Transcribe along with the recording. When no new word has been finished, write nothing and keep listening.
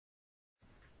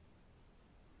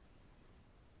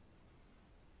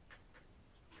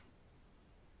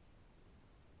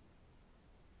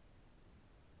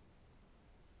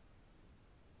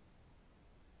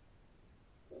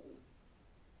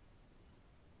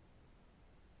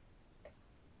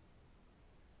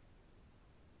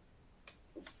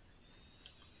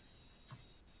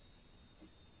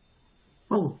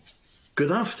Well,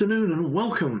 good afternoon and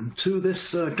welcome to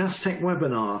this GasTech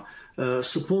webinar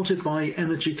supported by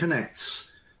Energy Connects.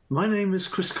 My name is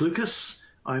Chris Klukas.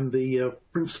 I'm the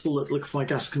principal at Liquefied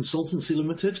Gas Consultancy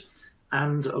Limited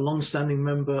and a long-standing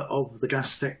member of the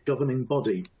GasTech governing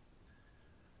body.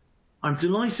 I'm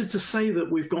delighted to say that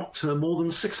we've got more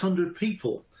than 600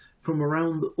 people from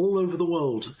around all over the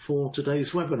world for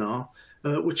today's webinar,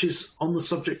 which is on the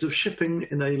subject of shipping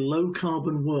in a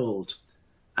low-carbon world.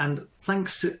 And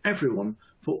thanks to everyone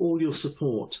for all your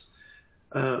support.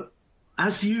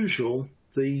 As usual,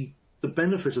 the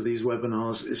benefit of these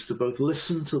webinars is to both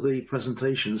listen to the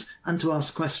presentations and to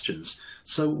ask questions.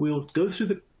 So we'll go through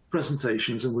the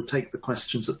presentations and we'll take the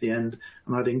questions at the end.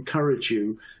 And I'd encourage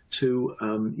you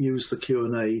to use the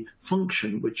Q&A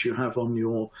function, which you have on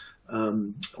your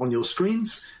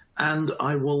screens. And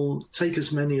I will take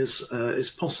as many as is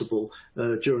possible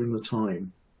during the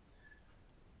time.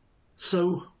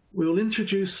 So we'll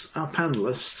introduce our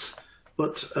panelists,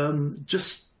 but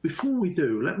just before we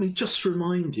do, let me just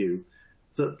remind you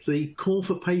that the call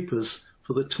for papers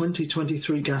for the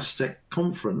 2023 GasTech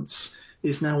conference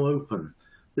is now open.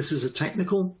 This is a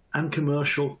technical and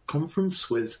commercial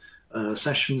conference with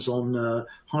sessions on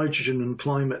hydrogen and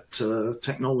climate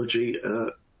technology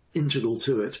integral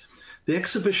to it. The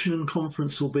exhibition and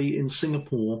conference will be in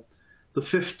Singapore the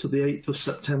 5th to the 8th of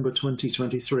September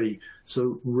 2023.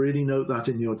 So really note that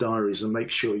in your diaries and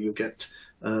make sure you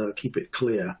keep it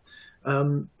clear.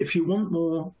 If you want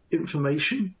more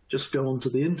information, just go onto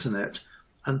the internet.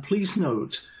 And please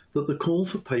note that the call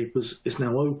for papers is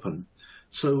now open.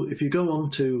 So if you go on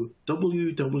to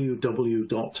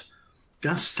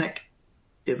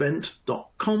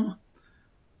www.gastechevent.com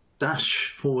 /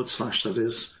 that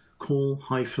is,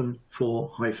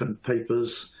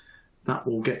 call-for-papers, that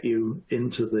will get you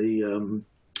into the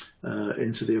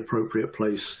appropriate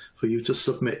place for you to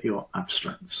submit your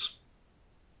abstracts.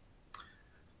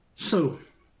 So,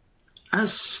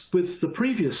 as with the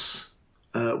previous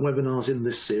webinars in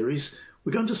this series,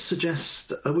 we're going to showcase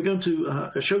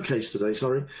today,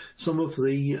 some of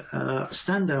the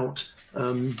standout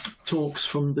talks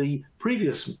from the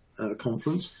previous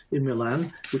conference in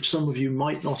Milan, which some of you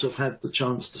might not have had the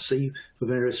chance to see for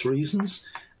various reasons.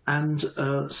 And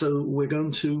so we're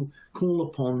going to call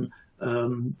upon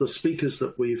the speakers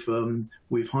that we've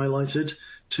highlighted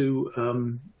to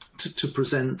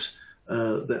present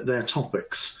their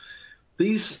topics.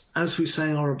 These, as we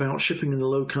say, are about shipping in a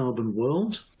low carbon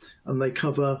world, and they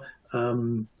cover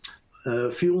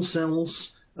fuel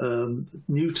cells,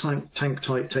 new tank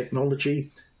type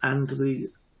technology, and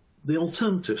the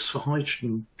alternatives for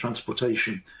hydrogen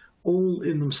transportation, all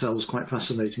in themselves quite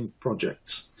fascinating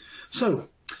projects. So,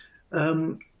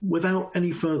 without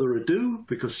any further ado,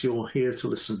 because you're here to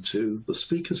listen to the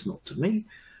speakers, not to me,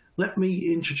 let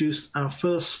me introduce our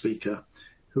first speaker,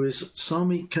 who is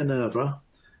Sami Kanerva,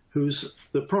 who's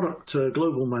the Product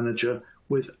Global Manager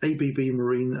with ABB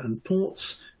Marine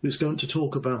Ports, who's going to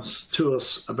talk to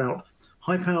us about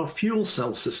high-power fuel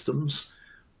cell systems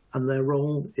and their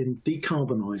role in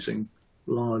decarbonising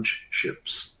large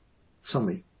ships.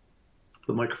 Sami,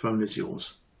 the microphone is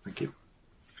yours. Thank you.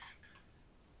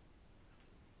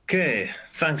 Okay,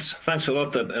 thanks a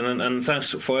lot, and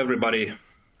thanks for everybody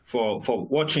for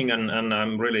watching, and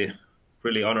I'm really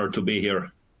honored to be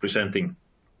here presenting.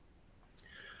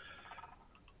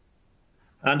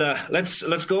 And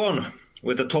let's go on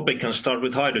with the topic and start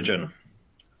with hydrogen.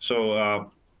 So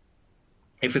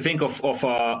if you think of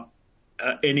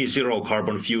any zero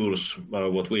carbon fuels,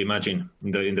 what we imagine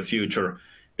in the future,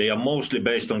 they are mostly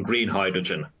based on green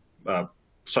hydrogen.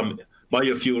 Some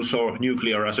biofuels or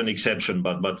nuclear as an exception,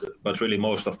 but really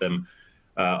most of them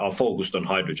are focused on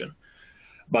hydrogen.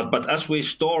 But as we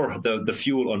store the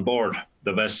fuel on board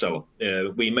the vessel,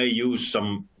 we may use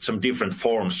some different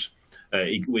forms.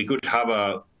 We could have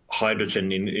a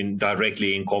hydrogen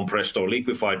directly in compressed or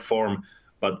liquefied form,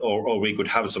 or we could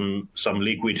have some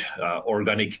liquid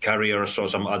organic carriers or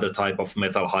some other type of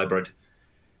metal hybrid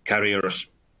carriers.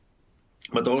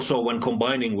 But also when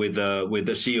combining with the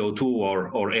CO2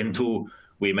 or N2,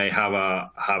 we may have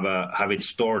it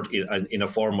stored in a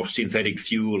form of synthetic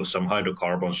fuel, some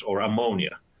hydrocarbons or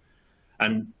ammonia.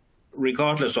 And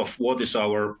regardless of what is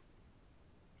our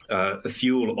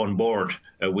fuel on board,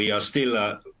 we are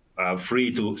still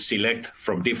free to select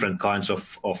from different kinds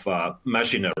of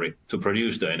machinery to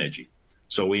produce the energy.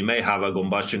 So we may have a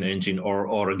combustion engine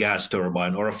or a gas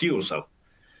turbine or a fuel cell.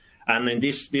 And in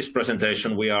this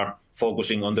presentation, we are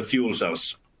focusing on the fuel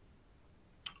cells.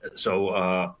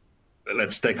 So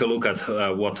let's take a look at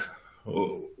what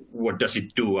does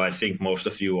it do. I think most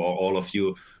of you or all of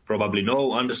you probably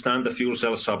understand the fuel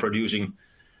cells are producing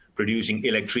producing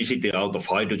electricity out of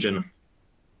hydrogen,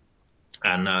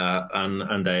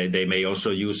 and they may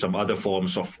also use some other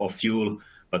forms of fuel,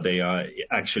 but they are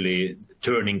actually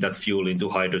turning that fuel into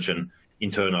hydrogen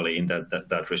internally in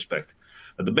that respect.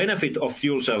 But the benefit of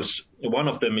fuel cells, one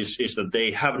of them is that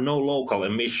they have no local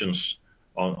emissions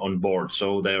on board.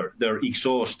 So their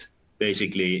exhaust,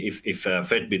 basically, if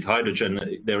fed with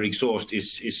hydrogen, their exhaust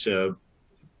is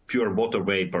pure water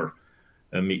vapor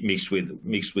mixed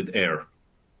with air.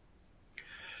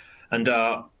 And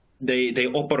they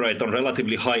operate on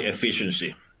relatively high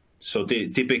efficiency. So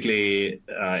typically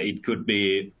it could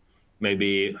be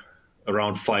maybe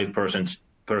around 5%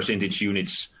 percentage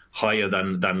units higher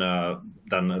than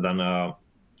a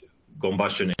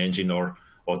combustion engine or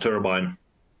turbine,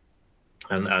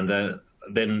 and then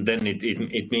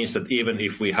it means that even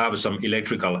if we have some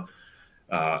electrical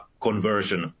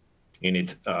conversion in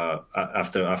it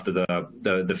after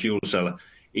the fuel cell,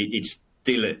 it's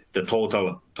still the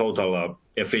total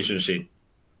efficiency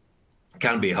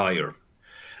can be higher,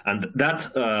 and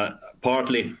that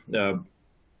partly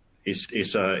is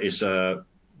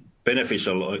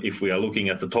beneficial if we are looking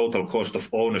at the total cost of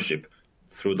ownership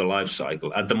through the life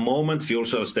cycle. At the moment, fuel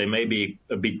cells, they may be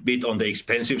a bit on the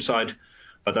expensive side,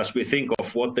 but as we think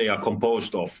of what they are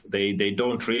composed of, they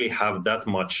don't really have that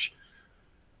much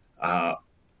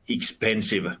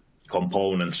expensive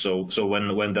components. So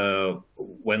when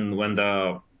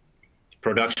the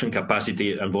production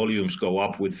capacity and volumes go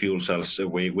up with fuel cells,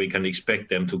 we can expect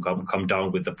them to come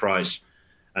down with the price.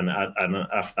 And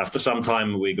after some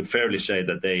time, we could fairly say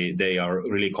that they are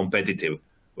really competitive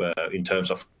in terms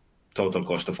of total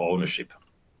cost of ownership.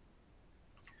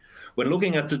 When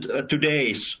looking at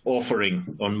today's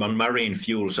offering on marine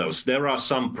fuel cells, there are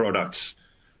some products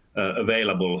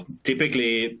available,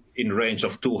 typically in range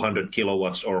of 200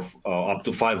 kilowatts or up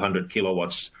to 500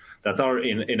 kilowatts, that are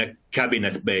in a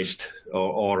cabinet-based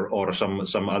or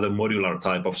some other modular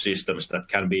type of systems that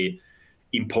can be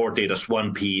imported as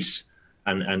one piece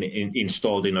and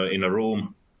installed in a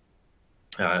room,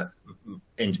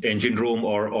 engine room,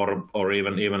 or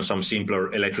even some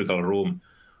simpler electrical room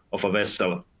of a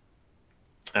vessel,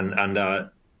 and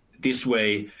this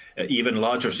way even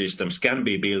larger systems can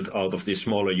be built out of these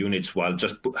smaller units while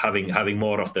just having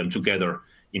more of them together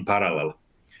in parallel,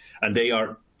 and they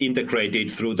are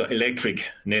integrated through the electric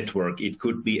network. It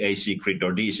could be AC grid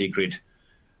or DC grid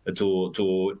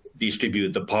to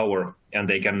distribute the power, and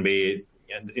they can be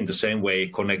in the same way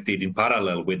connected in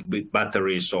parallel with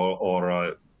batteries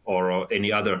or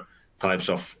any other types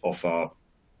of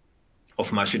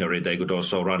machinery. They could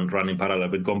also run in parallel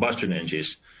with combustion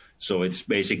engines. So it's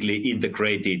basically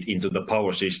integrated into the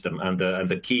power system, and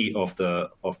the key of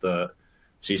the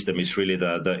system is really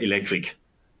the electric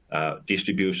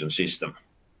distribution system.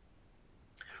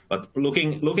 But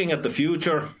looking at the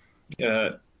future,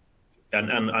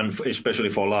 and especially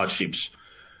for large ships,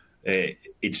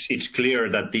 it's clear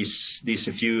that these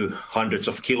few hundreds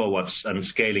of kilowatts and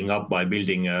scaling up by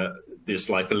building this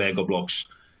like Lego blocks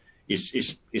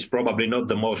is probably not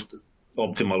the most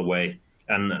optimal way,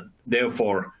 and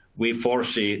therefore we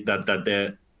foresee that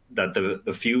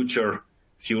the future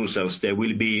fuel cells, there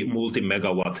will be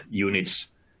multi-megawatt units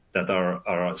that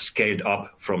are scaled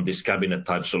up from these cabinet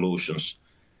type solutions,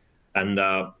 and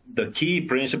the key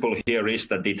principle here is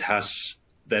that it has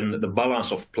then the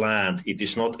balance of plant. It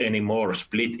is not anymore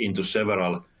split into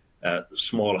several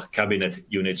small cabinet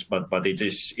units, but it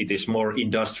is more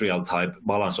industrial type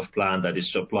balance of plant that is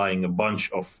supplying a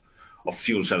bunch of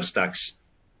fuel cell stacks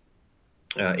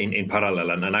in parallel.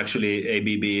 And actually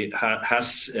ABB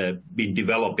has been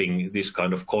developing this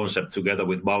kind of concept together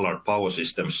with Ballard Power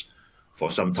Systems for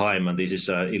some time, and this is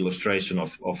an illustration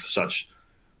of such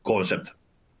concept.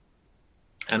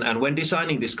 And when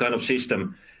designing this kind of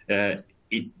system,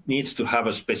 it needs to have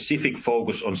a specific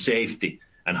focus on safety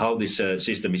and how this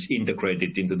system is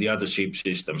integrated into the other ship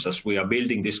systems. As we are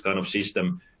building this kind of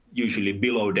system, usually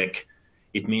below deck,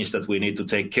 it means that we need to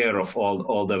take care of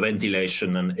all the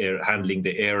ventilation and air, handling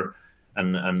the air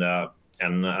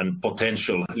and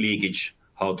potential leakage,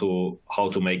 how to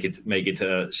make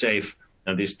it safe.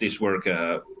 And this work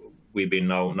we've been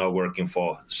now working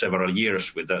for several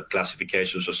years with the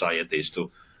classification societies to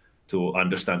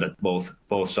understand that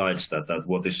both sides that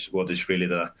what is really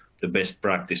the best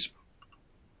practice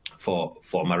for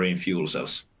marine fuel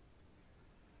cells.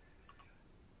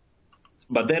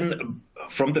 But then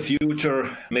from the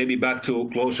future, maybe back to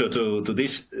closer to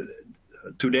this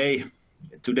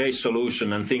today's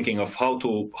solution, and thinking of how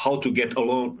to get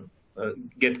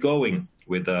going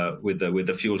with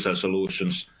the fuel cell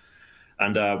solutions,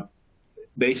 and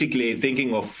basically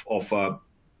thinking of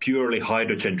purely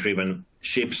hydrogen driven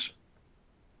ships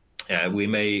we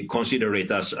may consider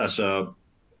it as a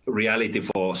reality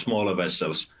for smaller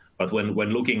vessels. But when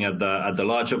looking at the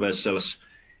larger vessels,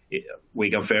 we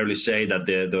can fairly say that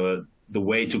the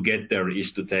way to get there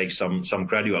is to take some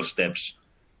gradual steps,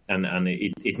 and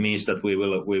it means that we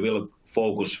will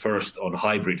focus first on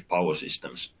hybrid power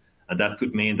systems, and that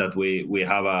could mean that we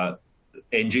have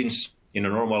engines in a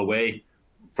normal way,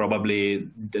 probably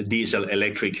the diesel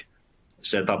electric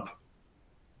setup,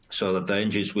 so that the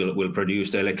engines will produce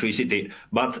the electricity,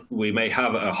 but we may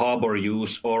have a harbor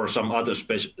use or some other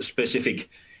specific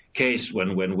case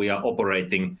when we are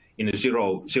operating in a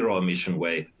zero emission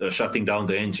way, shutting down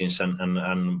the engines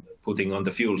and putting on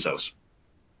the fuel cells,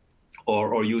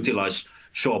 or utilize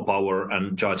shore power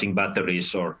and charging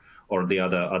batteries or the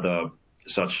other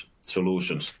such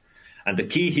solutions. And the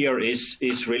key here is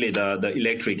really the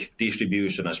electric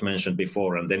distribution, as mentioned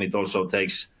before, and then it also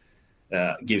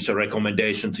gives a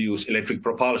recommendation to use electric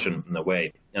propulsion in a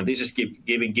way. And this is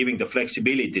giving the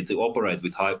flexibility to operate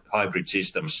with hybrid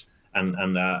systems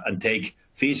and take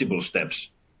feasible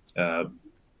steps,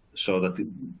 so that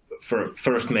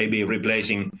first maybe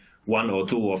replacing one or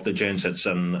two of the gensets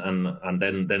and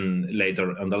then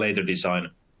later on the later design,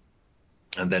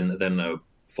 and then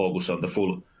focus on the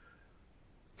full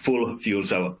fuel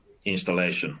cell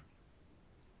installation.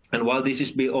 And while this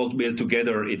is all built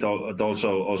together, it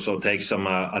also takes some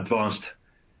advanced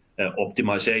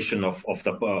optimization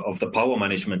of the power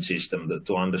management system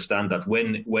to understand that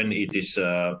when it is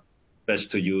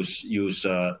best to use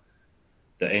the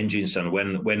engines, and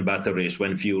when batteries,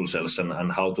 when fuel cells,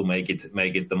 and how to make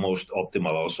it the most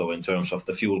optimal also in terms of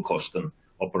the fuel cost and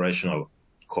operational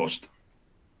cost.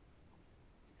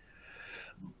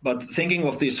 But thinking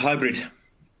of these hybrid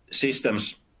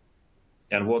systems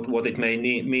and what it may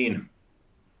mean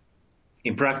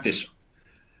in practice,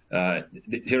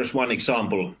 here's one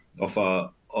example of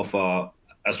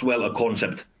as well a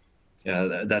concept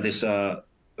that is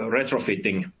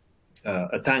retrofitting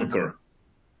a tanker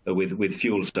with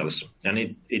fuel cells,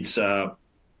 and it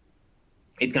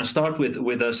can start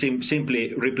with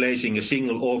simply replacing a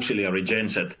single auxiliary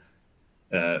genset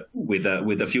with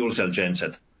a fuel cell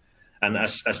genset. And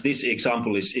as this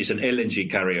example is an LNG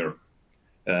carrier,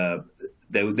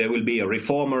 there will be a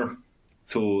reformer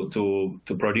to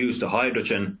produce the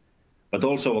hydrogen, but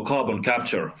also a carbon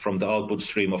capture from the output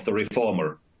stream of the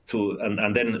reformer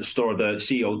and then store the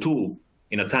CO2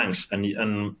 in a tanks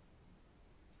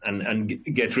and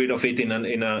get rid of it in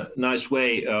a nice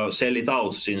way, sell it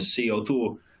out, since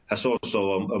CO2 has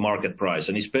also a market price.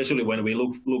 And especially when we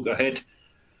look ahead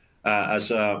as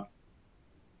the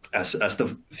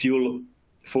full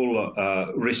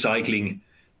recycling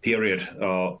period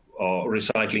or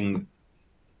recycling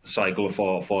cycle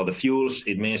for the fuels,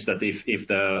 it means that if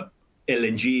the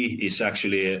LNG is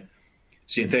actually a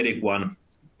synthetic one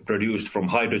produced from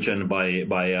hydrogen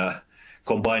by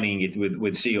combining it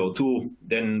with CO2,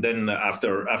 then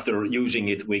after using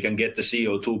it, we can get the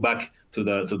CO2 back to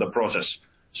the process.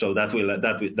 So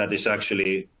that is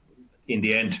actually in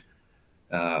the end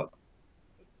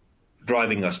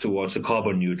driving us towards a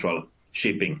carbon neutral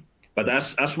shipping. But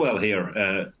as well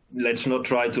here, let's not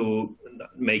try to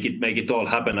make it all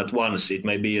happen at once. It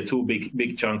may be a too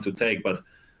big chunk to take, but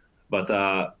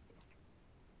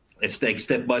let's take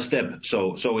step by step.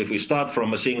 So if we start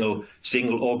from a single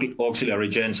auxiliary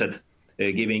genset,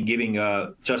 giving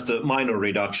just a minor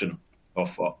reduction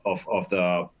of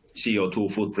the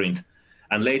CO2 footprint,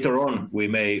 and later on we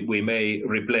may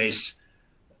replace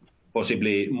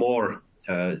possibly more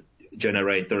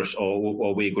generators,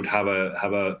 or we could have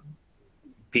a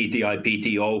PTI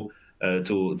PTO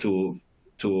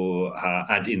to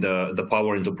add in the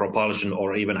power into propulsion,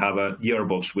 or even have a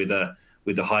gearbox with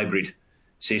a hybrid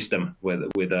system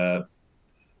with the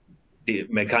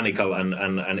mechanical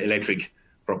and electric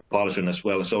propulsion as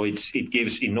well. So it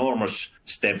gives enormous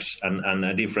steps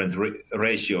and different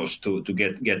ratios to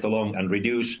get along and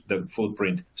reduce the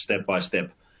footprint step by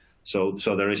step. So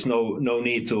there is no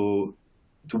need to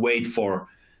wait for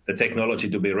the technology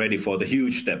to be ready for the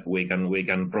huge step. We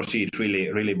can proceed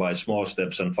really by small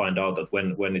steps and find out that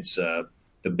when it's the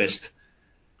best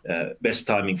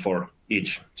timing for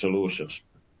each solutions.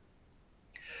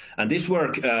 And this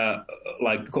work,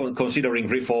 like considering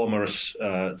reformers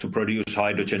to produce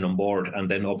hydrogen on board and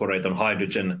then operate on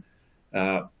hydrogen,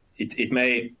 it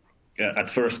may at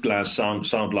first glance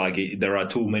sound like there are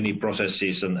too many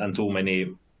processes and too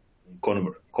many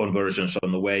conversions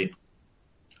on the way.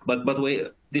 But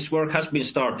this work has been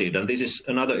started, and this is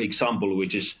another example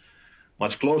which is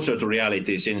much closer to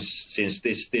reality, since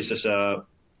this is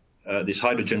this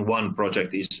Hydrogen 1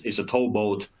 project is a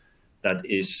towboat that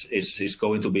is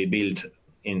going to be built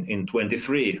in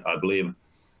 23, I believe,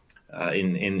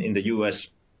 in the US,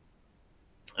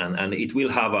 and it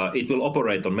will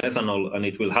operate on methanol, and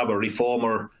it will have a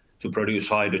reformer to produce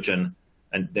hydrogen,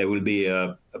 and there will be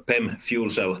a PEM fuel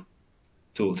cell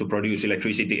to produce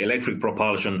electricity, electric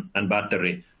propulsion, and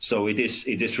battery. So it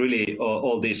is really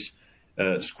all this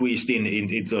squeezed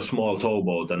into a small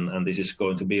towboat, and this is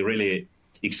going to be a really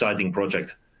exciting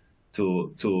project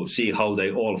to see how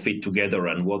they all fit together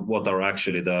and what are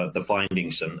actually the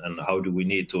findings, and how do we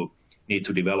need to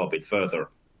develop it further.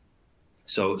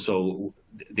 So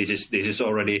this is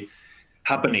already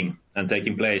happening and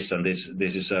taking place, and this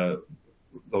is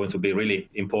going to be really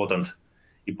important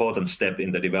step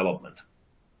in the development.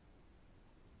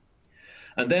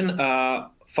 And then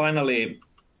finally,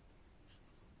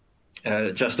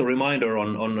 just a reminder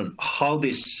on how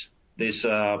this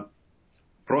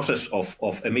process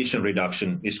of emission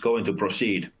reduction is going to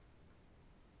proceed.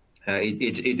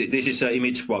 This is an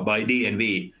image by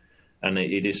DNV, and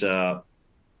it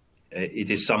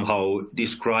is somehow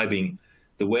describing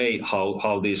the way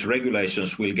how these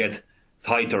regulations will get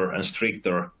tighter and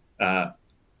stricter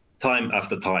time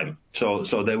after time.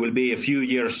 So there will be a few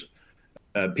years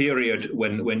period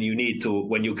when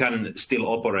you can still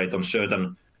operate on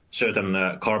certain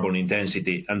carbon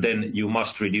intensity, and then you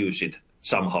must reduce it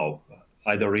somehow,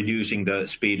 either reducing the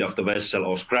speed of the vessel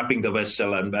or scrapping the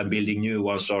vessel and building new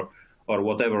ones, or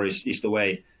whatever is the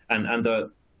way. And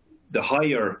the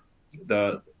higher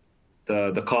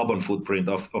the carbon footprint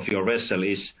of your vessel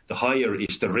is, the higher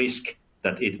is the risk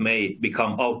that it may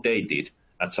become outdated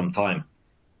at some time.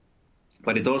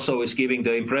 But it also is giving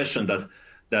the impression that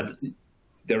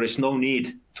there is no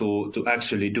need to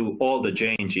actually do all the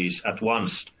changes at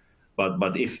once.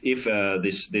 But if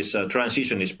this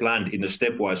transition is planned in a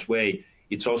stepwise way,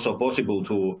 it's also possible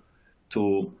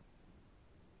to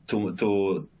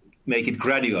make it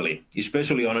gradually,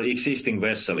 especially on an existing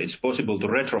vessel. It's possible to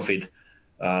retrofit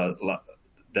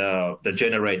the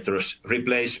generators,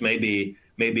 replace maybe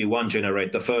one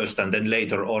generator first, and then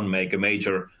later on make a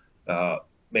major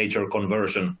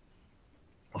conversion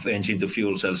of engine to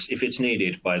fuel cells if it's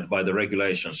needed by the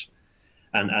regulations,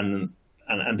 and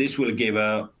this will give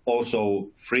also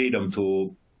freedom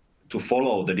to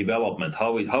follow the development.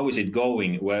 How is it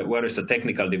going? Where is the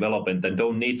technical development? And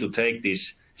don't need to take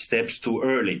these steps too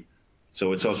early.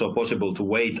 So it's also possible to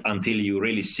wait until you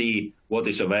really see what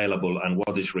is available and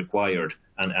what is required,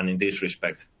 and in this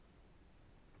respect,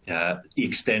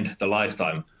 extend the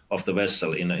lifetime of the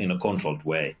vessel in a controlled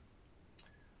way.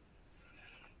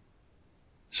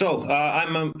 So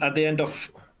I'm at the end of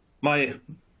my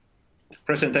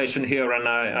presentation here, and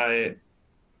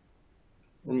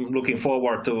I'm looking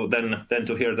forward to then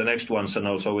to hear the next ones, and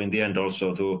also in the end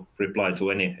also to reply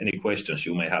to any questions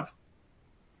you may have.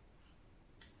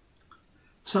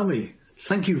 Sami,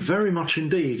 thank you very much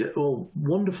indeed. Well,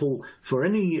 wonderful for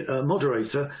any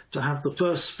moderator to have the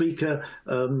first speaker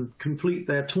complete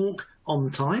their talk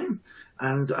on time,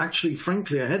 and actually,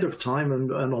 frankly, ahead of time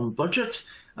and on budget.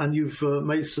 And you've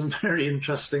made some very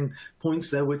interesting points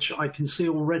there, which I can see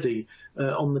already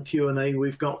on the Q&A.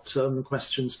 We've got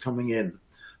questions coming in.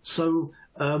 So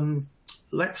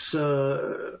let's,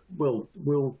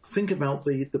 we'll think about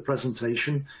the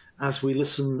presentation as we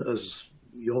listen. As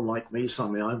you're like me,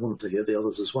 Sami, I want to hear the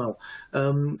others as well.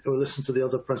 We'll listen to the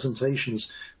other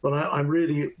presentations. But I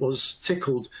really was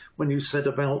tickled when you said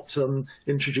about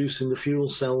introducing the fuel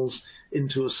cells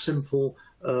into a simple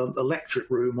electric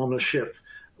room on a ship.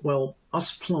 Well,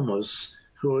 us plumbers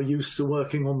who are used to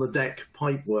working on the deck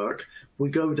pipe work, we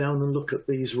go down and look at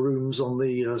these rooms on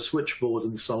the switchboard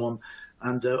and so on,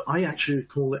 and I actually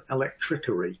call it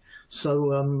electricery.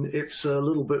 So it's a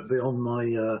little bit beyond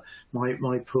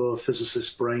my poor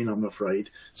physicist brain, I'm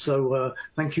afraid. So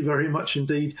thank you very much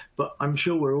indeed. But I'm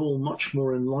sure we're all much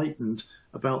more enlightened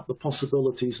about the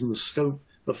possibilities and the scope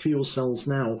of fuel cells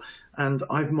now. And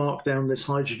I've marked down this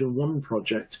Hydrogen One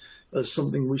project as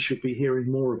something we should be hearing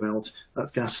more about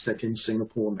at Gastech in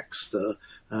Singapore next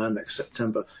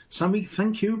September. Sami,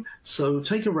 thank you. So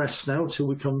take a rest now till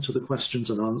we come to the questions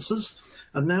and answers.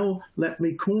 And now let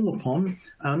me call upon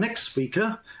our next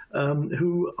speaker,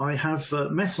 who I have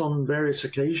met on various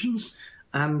occasions.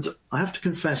 And I have to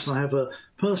confess, I have a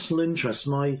personal interest.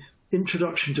 My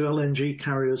introduction to LNG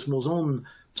carriers was on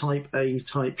Type A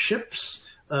type ships,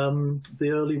 the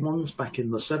early ones back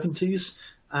in the 70s.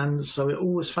 And so it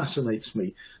always fascinates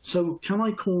me. So can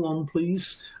I call on,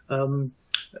 please, Kjetil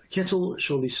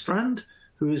Sjøli-Strand,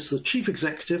 who is the Chief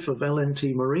Executive of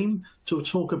LNT Marine, to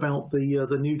talk about the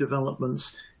new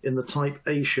developments in the Type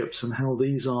A ships and how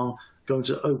these are going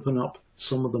to open up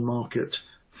some of the market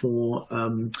for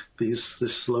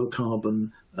this low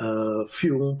carbon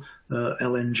fuel,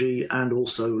 LNG, and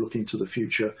also looking to the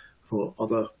future for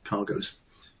other cargoes.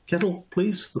 Kettle,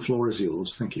 please, the floor is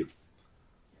yours. Thank you.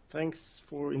 Thanks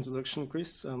for introduction,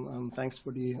 Chris, and thanks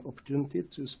for the opportunity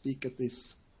to speak at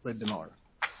this webinar.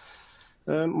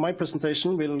 My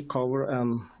presentation will cover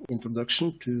an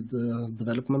introduction to the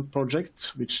development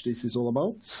project, which this is all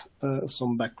about,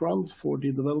 some background for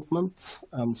the development,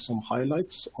 and some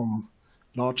highlights on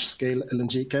large-scale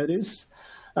LNG carriers,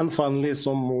 and finally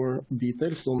some more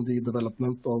details on the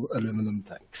development of aluminum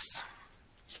tanks.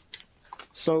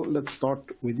 So let's start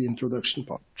with the introduction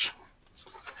part.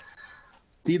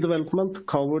 The development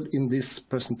covered in this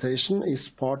presentation is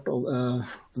part of a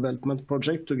development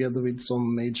project together with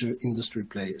some major industry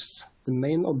players. The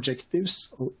main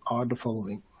objectives are the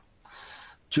following: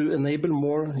 to enable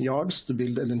more yards to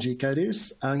build LNG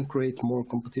carriers and create more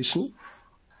competition,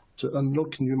 to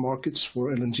unlock new markets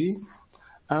for LNG,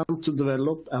 and to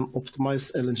develop and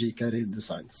optimize LNG carrier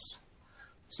designs.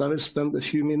 So I will spend a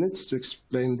few minutes to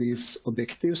explain these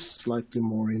objectives slightly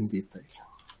more in detail.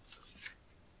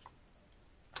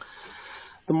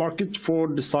 The market for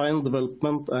design,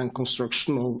 development, and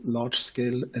construction of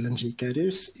large-scale LNG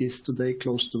carriers is today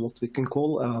close to what we can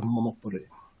call a monopoly.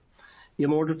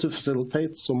 In order to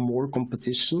facilitate some more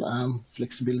competition and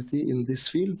flexibility in this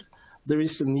field, there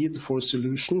is a need for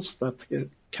solutions that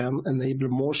can enable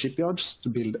more shipyards to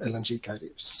build LNG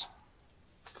carriers.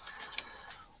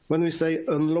 When we say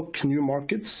unlock new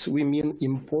markets, we mean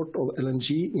import of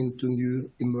LNG into new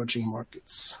emerging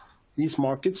markets. These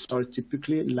markets are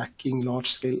typically lacking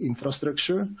large-scale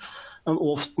infrastructure and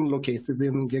often located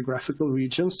in geographical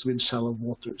regions with shallow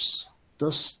waters.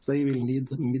 Thus, they will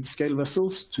need mid-scale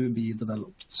vessels to be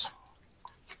developed.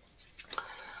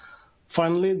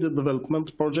 Finally, the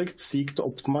development project seeks to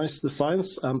optimize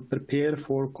designs and prepare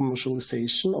for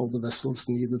commercialization of the vessels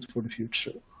needed for the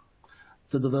future.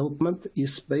 The development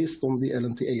is based on the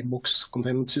LNT box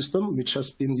containment system, which has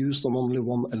been used on only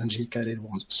one LNG carrier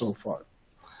so far.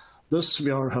 Thus,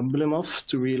 we are humble enough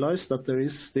to realize that there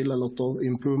is still a lot of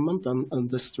improvement and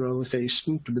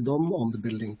industrialization to be done on the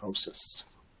building process.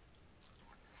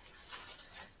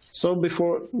 So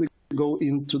before we go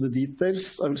into the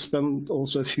details, I will spend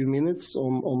also a few minutes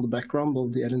on the background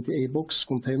of the LNT box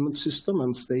containment system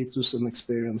and status and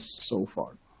experience so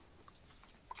far.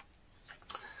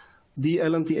 The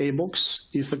LNT box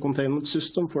is a containment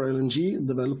system for LNG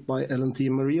developed by LNT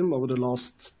Marine over the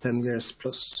last 10 years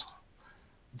plus.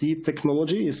 The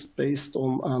technology is based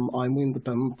on an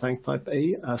IMO-independent tank type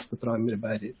A as the primary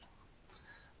barrier.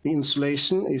 The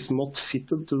insulation is not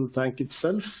fitted to the tank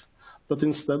itself, but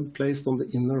instead placed on the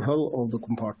inner hull of the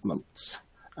compartment.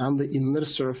 And the inner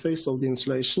surface of the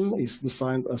insulation is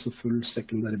designed as a full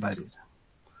secondary barrier.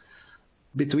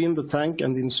 Between the tank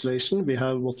and the insulation, we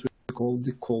have what we call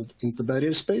the cold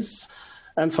interbarrier space.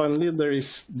 And finally, there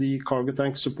is the cargo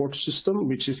tank support system,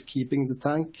 which is keeping the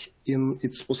tank in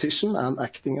its position and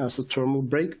acting as a thermal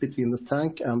break between the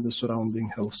tank and the surrounding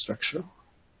hull structure.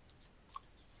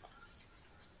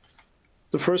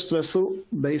 The first vessel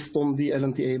based on the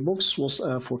LNT box was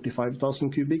a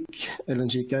 45,000 cubic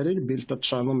LNG carrier built at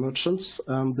China Merchants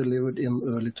and delivered in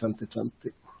early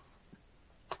 2020.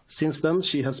 Since then,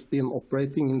 she has been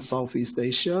operating in Southeast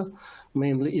Asia,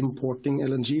 mainly importing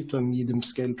LNG to a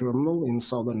medium-scale terminal in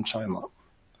southern China.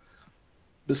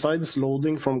 Besides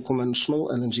loading from conventional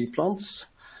LNG plants,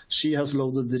 she has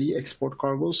loaded 3 export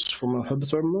cargoes from a hub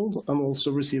terminal and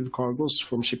also received cargoes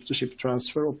from ship-to-ship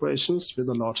transfer operations with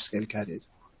a large-scale carrier.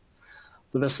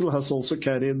 The vessel has also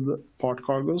carried part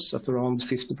cargoes at around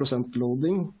 50%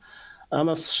 loading, and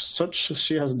as such,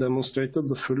 she has demonstrated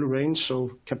the full range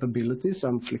of capabilities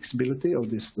and flexibility of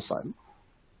this design.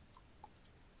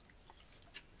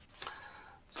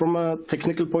 From a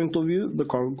technical point of view, the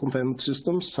cargo containment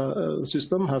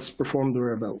system has performed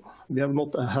very well. We have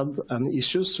not had any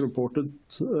issues reported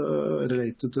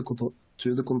related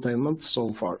to the containment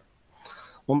so far.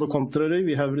 On the contrary,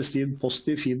 we have received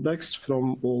positive feedbacks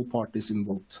from all parties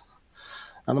involved.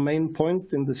 And the main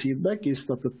point in the feedback is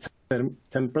that the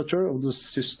temperature of the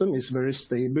system is very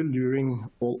stable during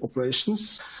all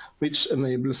operations, which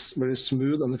enables very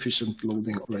smooth and efficient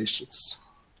loading operations.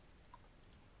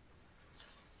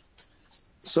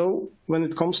 So when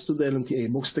it comes to the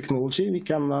LNT box technology, we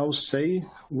can now say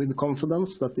with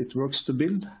confidence that it works to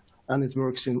build and it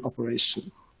works in operation.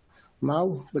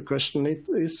 Now the question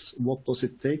is, what does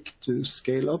it take to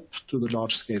scale up to the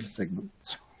large-scale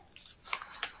segment?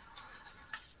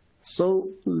 So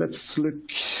let's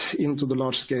look into the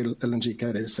large-scale LNG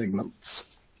carrier segment.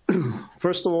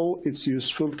 First of all, it's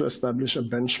useful to establish a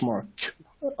benchmark,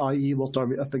 i.e. what are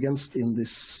we up against in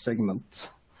this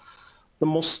segment. The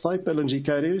Moss-type LNG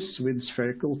carriers with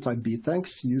spherical Type B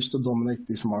tanks used to dominate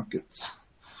this market.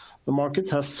 The market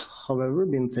has, however,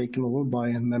 been taken over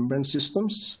by membrane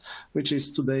systems, which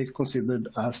is today considered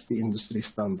as the industry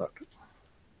standard.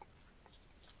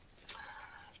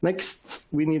 Next,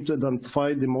 we need to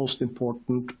identify the most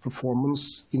important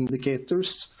performance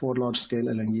indicators for large-scale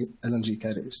LNG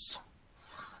carriers.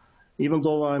 Even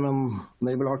though I'm a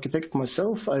naval architect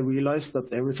myself, I realize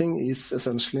that everything is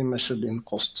essentially measured in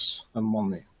costs and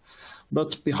money.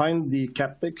 But behind the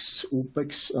CapEx,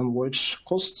 OpEx, and voyage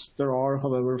costs, there are,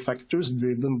 however, factors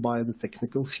driven by the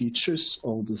technical features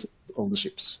of the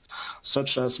ships,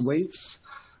 such as weights,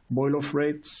 boil-off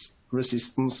rates,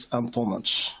 resistance, and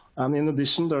tonnage. And in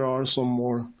addition, there are some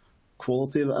more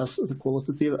qualitative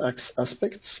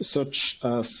aspects, such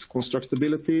as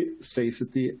constructability,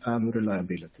 safety, and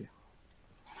reliability.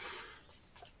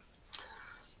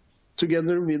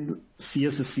 Together with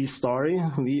CSSC Starry,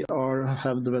 we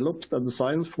have developed a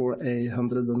design for a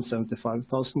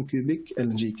 175,000 cubic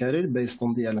LNG carrier based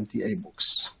on the LNT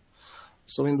A-box.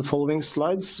 So in the following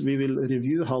slides, we will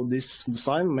review how this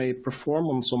design may perform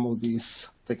on some of these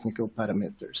technical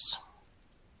parameters.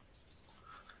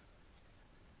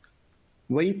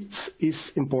 Weight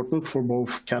is important for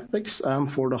both CapEx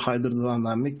and for the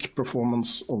hydrodynamic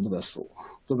performance of the vessel.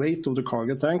 The weight of the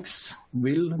cargo tanks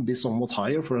will be somewhat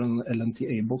higher for an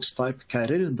LNT A-box type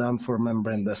carrier than for a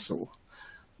membrane vessel.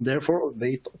 Therefore,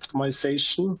 weight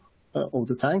optimization of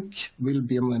the tank will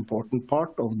be an important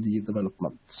part of the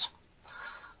development.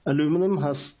 Aluminum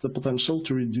has the potential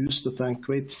to reduce the tank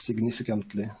weight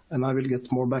significantly, and I will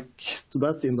get more back to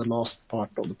that in the last part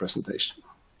of the presentation.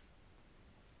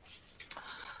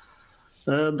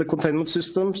 The containment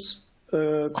systems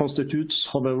constitutes,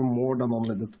 however, more than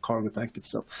only the cargo tank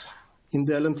itself. In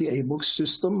the LNT A-box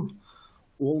system,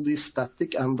 all the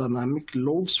static and dynamic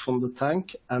loads from the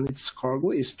tank and its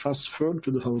cargo is transferred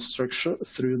to the hull structure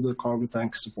through the cargo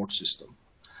tank support system.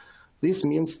 This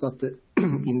means that the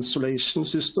insulation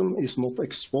system is not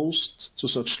exposed to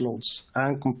such loads,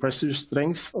 and compressive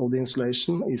strength of the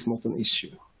insulation is not an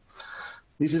issue.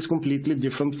 This is completely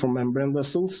different from membrane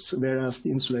vessels, whereas the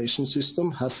insulation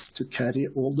system has to carry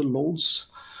all the loads,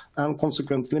 and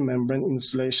consequently membrane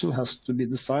insulation has to be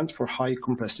designed for high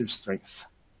compressive strength.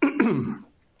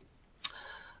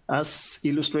 As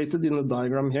illustrated in the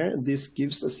diagram here, this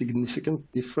gives a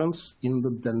significant difference in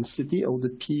the density of the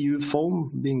PU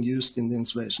foam being used in the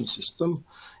insulation system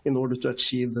in order to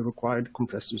achieve the required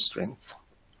compressive strength.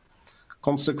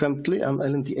 Consequently, an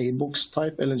LNT A-box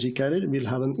type LNG carrier will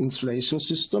have an insulation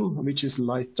system which is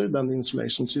lighter than the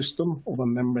insulation system of a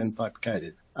membrane type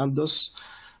carrier, and thus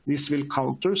this will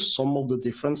counter some of the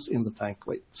difference in the tank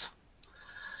weight.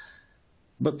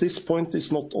 But this point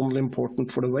is not only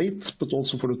important for the weight, but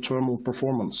also for the thermal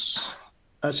performance.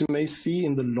 As you may see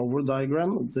in the lower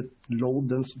diagram, the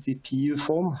low-density PU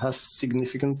foam has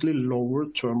significantly lower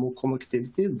thermal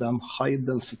conductivity than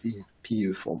high-density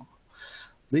PU foam.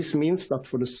 This means that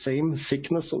for the same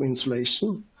thickness of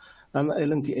insulation, an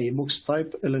LNT A-box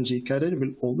type LNG carrier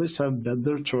will always have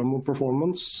better thermal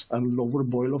performance and lower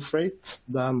boil-off rate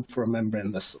than for a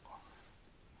membrane vessel.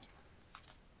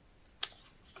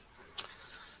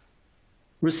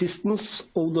 Resistance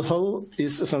of the hull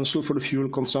is essential for the fuel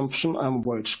consumption and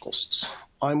voyage costs.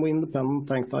 IMO-independent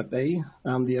tank type A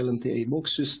and the LNT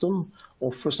A-box system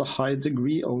offers a high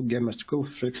degree of geometrical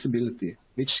flexibility,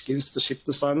 which gives the ship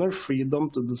designer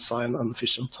freedom to design an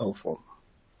efficient hull form.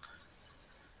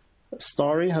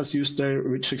 Starry has used their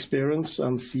rich experience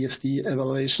and CFD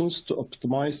evaluations to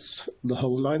optimize the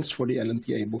hull lines for the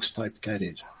LNT A-box type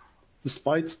carrier.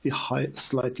 Despite the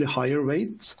slightly higher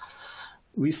weight,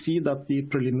 we see that the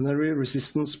preliminary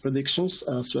resistance predictions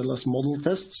as well as model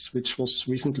tests, which was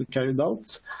recently carried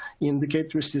out,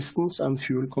 indicate resistance and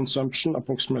fuel consumption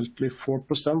approximately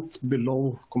 4%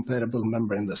 below comparable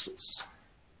membrane vessels.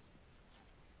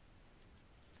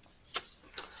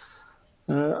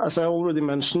 As I already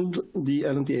mentioned, the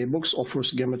LNT A-box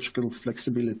offers geometrical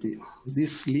flexibility.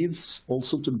 This leads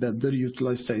also to better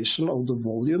utilization of the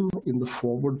volume in the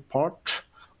forward part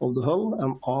of the hull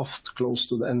and aft close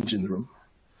to the engine room.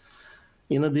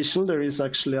 In addition, there is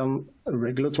actually a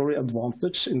regulatory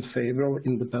advantage in favor of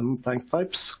independent tank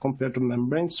types compared to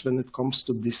membranes when it comes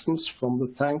to distance from the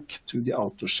tank to the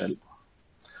outer shell.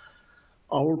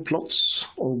 Our plots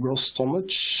of gross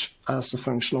tonnage as a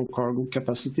function of cargo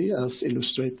capacity, as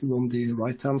illustrated on the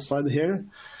right-hand side here,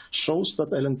 shows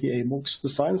that LNT A-box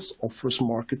designs offers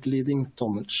market-leading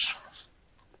tonnage.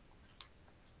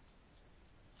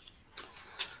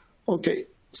 Okay.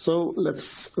 So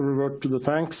let's revert to the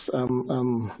tanks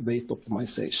and weight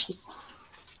optimization.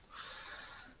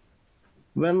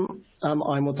 When an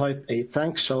IMO Type A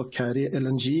tank shall carry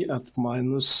LNG at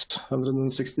minus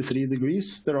 163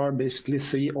 degrees, there are basically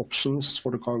three options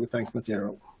for the cargo tank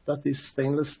material. That is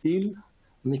stainless steel,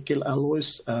 nickel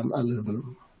alloys, and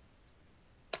aluminum.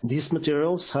 These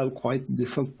materials have quite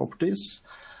different properties,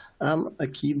 and a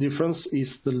key difference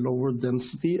is the lower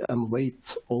density and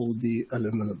weight of the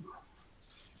aluminum.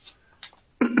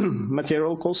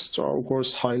 Material costs are, of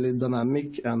course, highly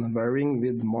dynamic and varying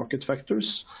with market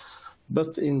factors,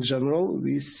 but in general,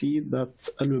 we see that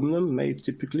aluminum may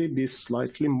typically be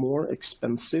slightly more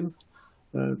expensive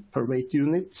per weight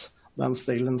unit than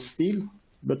stainless steel,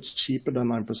 but cheaper than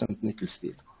 9% nickel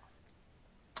steel.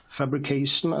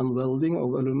 Fabrication and welding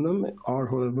of aluminum are,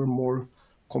 however, more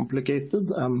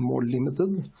complicated and more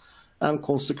limited, and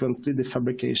consequently, the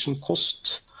fabrication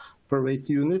cost per weight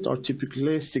unit are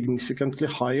typically significantly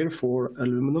higher for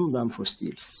aluminum than for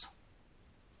steels.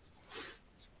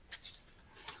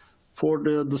 For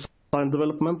the design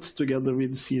development, together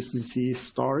with CCC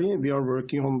Starry, we are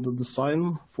working on the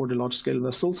design for the large-scale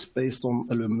vessels based on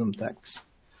aluminum tanks.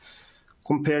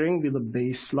 Comparing with a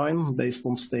baseline based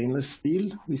on stainless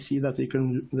steel, we see that we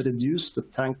can reduce the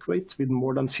tank weight with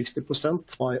more than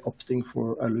 50% by opting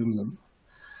for aluminum.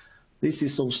 This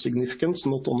is of significance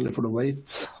not only for the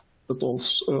weight but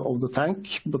also of the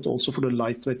tank, but also for the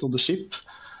lightweight of the ship,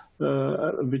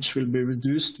 which will be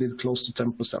reduced with close to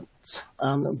 10%,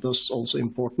 and thus also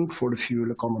important for the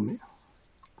fuel economy.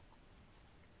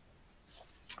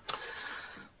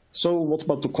 So what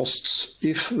about the costs?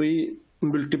 If we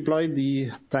multiply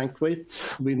the tank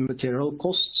weight with material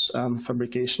costs and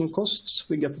fabrication costs,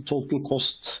 we get the total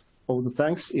cost of the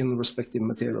tanks in respective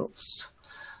materials.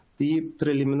 The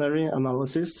preliminary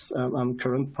analysis and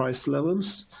current price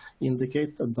levels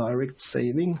indicate a direct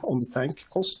saving on the tank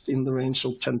cost in the range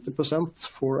of 20%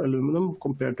 for aluminum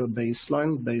compared to a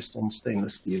baseline based on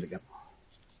stainless steel again.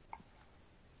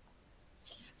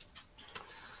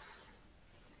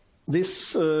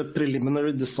 This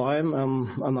preliminary design and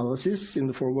analysis in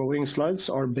the foregoing slides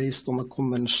are based on a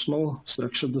conventional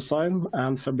structure design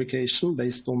and fabrication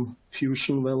based on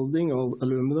fusion welding of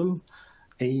aluminum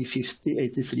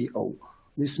A5083O.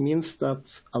 This means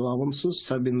that allowances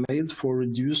have been made for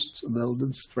reduced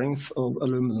welded strength of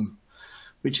aluminum,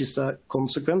 which is a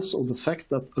consequence of the fact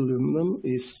that aluminum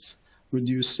is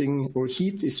reducing, or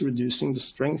heat is reducing the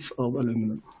strength of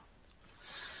aluminum.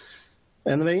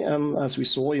 Anyway, and as we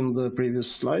saw in the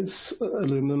previous slides,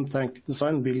 aluminum tank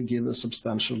design will give a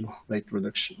substantial weight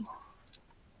reduction.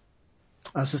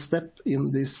 As a step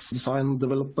in this design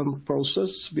development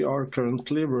process, we are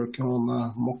currently working on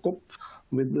a mock-up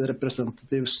with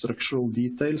representative structural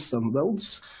details and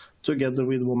welds, together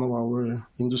with one of our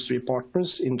industry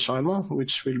partners in China,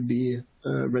 which will be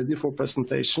ready for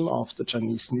presentation after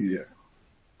Chinese New Year.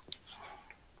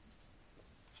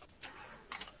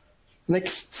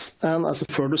 Next, and as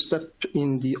a further step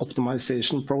in the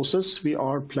optimization process, we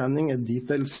are planning a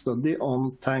detailed study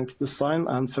on tank design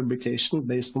and fabrication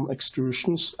based on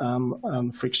extrusions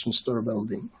and friction stir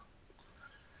welding.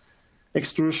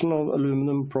 Extrusion of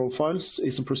aluminum profiles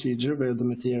is a procedure where the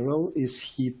material is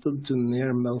heated to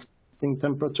near melting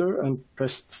temperature and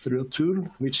pressed through a tool,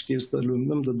 which gives the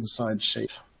aluminum the desired shape.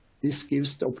 This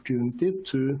gives the opportunity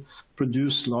to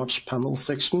produce large panel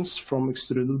sections from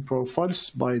extruded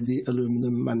profiles by the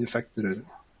aluminum manufacturer.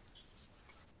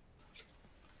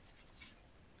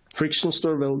 Friction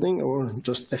stir welding, or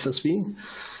just FSV,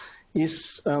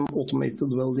 is an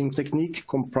automated welding technique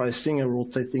comprising a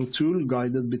rotating tool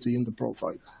guided between the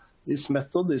profile. This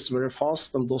method is very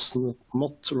fast and does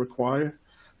not require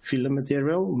filler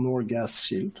material nor gas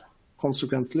shield.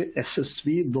 Consequently,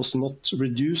 FSV does not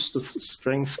reduce the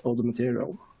strength of the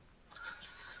material.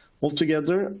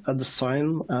 Altogether, a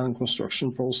design and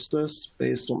construction process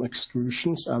based on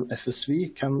extrusions and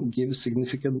FSV can give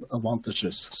significant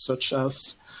advantages, such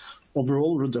as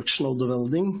overall reduction of the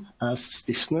welding, as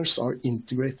stiffeners are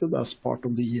integrated as part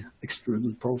of the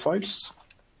extruded profiles,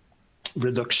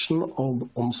 reduction of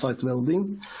on-site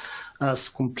welding, as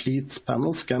complete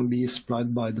panels can be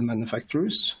supplied by the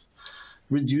manufacturers,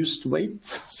 reduced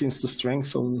weight, since the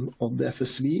strength of the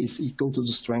FSV is equal to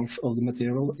the strength of the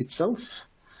material itself,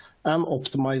 and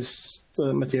optimized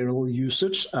material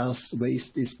usage, as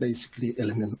waste is basically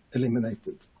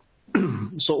eliminated.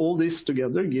 So all this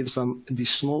together gives an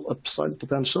additional upside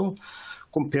potential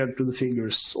compared to the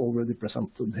figures already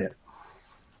presented here.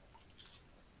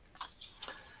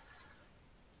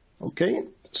 Okay,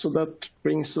 so that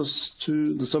brings us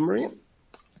to the summary.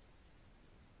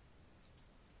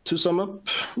 To sum up,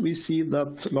 we see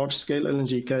that large-scale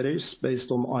LNG carriers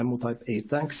based on IMO Type A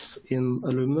tanks in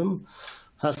aluminum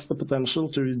has the potential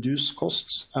to reduce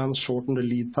costs and shorten the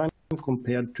lead time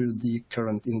compared to the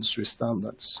current industry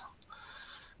standards.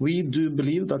 We do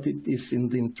believe that it is in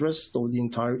the interest of the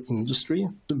entire industry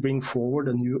to bring forward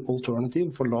a new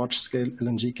alternative for large-scale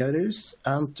LNG carriers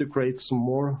and to create some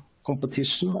more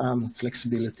competition and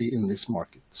flexibility in this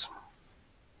market.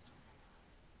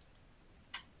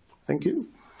 Thank you.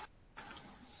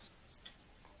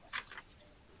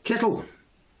 Kjetil,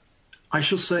 I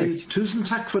shall say tusen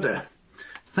takk for det.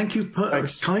 Thank you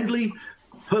kindly,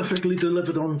 perfectly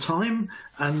delivered on time,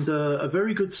 and a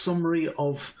very good summary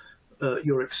of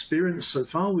your experience so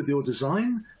far with your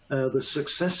design, the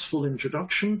successful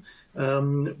introduction,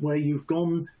 where you've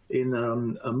gone in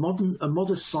a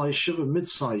modest-sized ship, a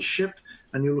mid-sized ship,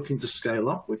 and you're looking to scale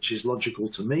up, which is logical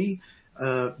to me.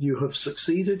 You have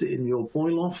succeeded in your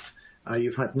boil-off.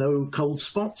 You've had no cold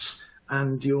spots,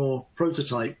 and your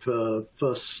prototype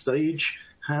first stage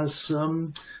has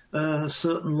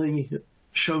certainly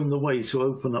shown the way to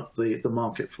open up the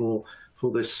market for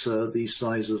these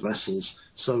size of vessels.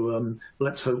 So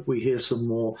let's hope we hear some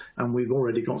more, and we've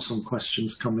already got some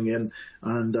questions coming in.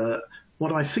 And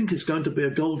what I think is going to be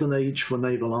a golden age for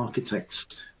naval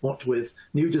architects, what with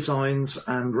new designs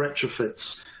and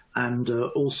retrofits and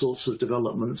all sorts of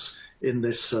developments in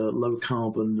this low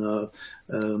carbon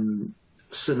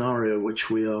scenario which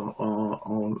we are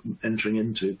entering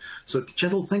into. So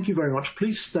Kjetil, thank you very much.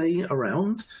 Please stay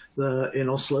around in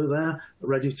Oslo there,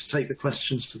 ready to take the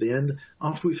questions to the end,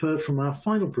 after we've heard from our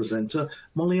final presenter,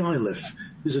 Molly Iliff,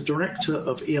 who's a director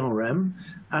of ERM.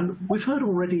 And we've heard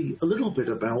already a little bit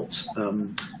about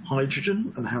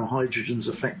hydrogen and how hydrogen's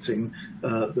affecting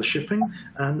the shipping.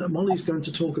 And Molly's going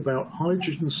to talk about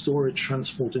hydrogen storage,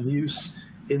 transport and use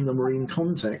in the marine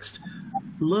context,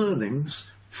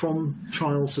 learnings from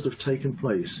trials that have taken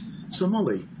place. So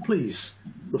Molly, please,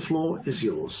 the floor is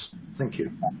yours. Thank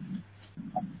you.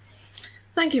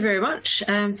 Thank you very much.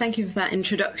 Thank you for that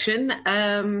introduction.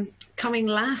 Coming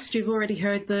last, you've already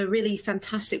heard the really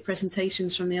fantastic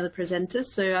presentations from the other presenters,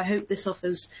 so I hope this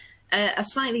offers a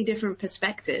slightly different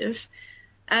perspective.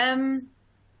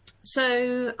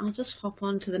 So I'll just hop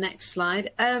on to the next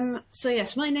slide. So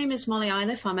yes, my name is Molly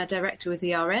Iliff. I'm a director with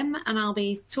ERM, and I'll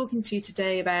be talking to you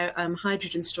today about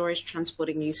hydrogen storage,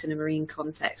 transporting use in a marine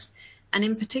context, and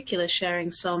in particular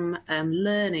sharing some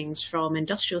learnings from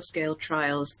industrial scale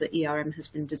trials that ERM has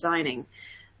been designing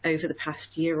over the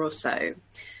past year or so.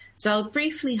 So I'll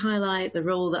briefly highlight the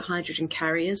role that hydrogen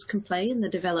carriers can play in the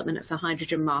development of the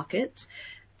hydrogen market.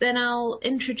 Then I'll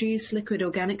introduce liquid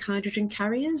organic hydrogen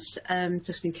carriers,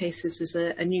 just in case this is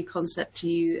a new concept to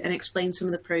you, and explain some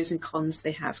of the pros and cons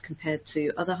they have compared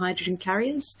to other hydrogen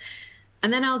carriers.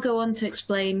 And then I'll go on to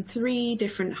explain 3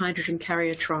 different hydrogen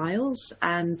carrier trials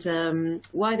and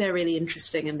why they're really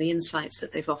interesting and the insights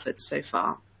that they've offered so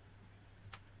far.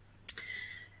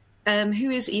 Who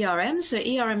is ERM? So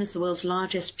ERM is the world's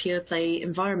largest pure-play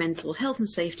environmental health and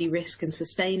safety risk and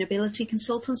sustainability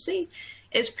consultancy.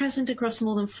 It's present across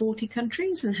more than 40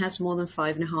 countries and has more than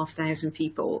 5,500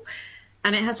 people.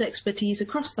 And it has expertise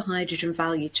across the hydrogen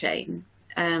value chain.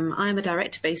 I'm a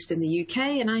director based in the UK,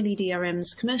 and I lead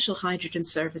ERM's commercial hydrogen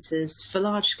services for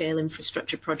large-scale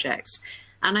infrastructure projects.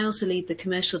 And I also lead the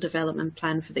commercial development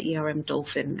plan for the ERM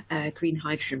Dolphin green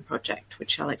hydrogen project,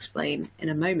 which I'll explain in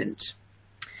a moment.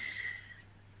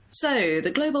 So,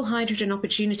 the global hydrogen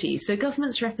opportunity. So,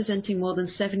 governments representing more than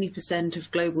 70% of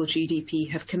global GDP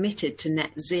have committed to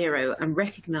net zero and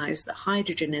recognise that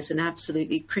hydrogen is an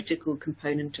absolutely critical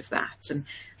component of that. And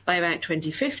by about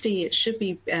 2050, it should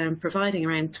be providing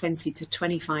around 20 to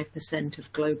 25%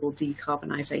 of global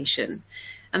decarbonisation.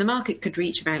 And the market could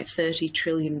reach about $30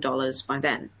 trillion by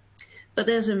then. But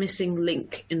there's a missing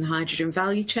link in the hydrogen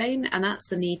value chain, and that's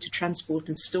the need to transport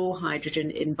and store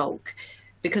hydrogen in bulk,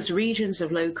 because regions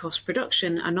of low-cost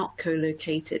production are not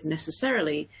co-located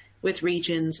necessarily with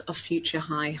regions of future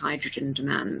high hydrogen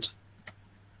demand.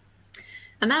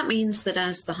 And that means that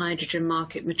as the hydrogen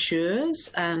market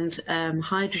matures and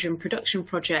hydrogen production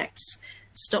projects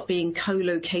stop being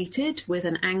co-located with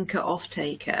an anchor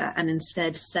off-taker and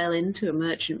instead sell into a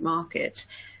merchant market,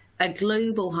 a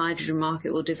global hydrogen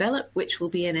market will develop, which will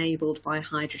be enabled by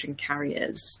hydrogen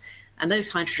carriers. And those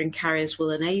hydrogen carriers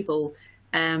will enable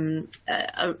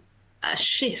a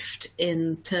shift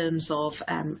in terms of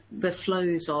the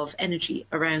flows of energy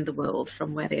around the world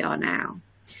from where they are now.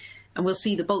 And we'll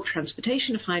see the bulk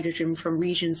transportation of hydrogen from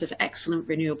regions of excellent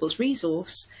renewables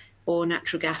resource or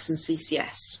natural gas and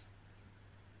CCS.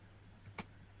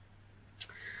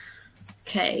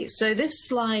 Okay, so this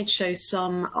slide shows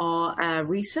some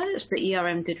research that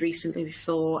ERM did recently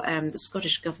for the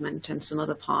Scottish Government and some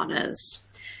other partners.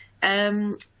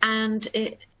 And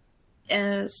it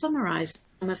summarised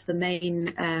some of the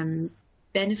main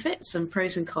benefits and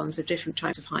pros and cons of different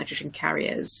types of hydrogen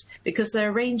carriers, because there are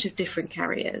a range of different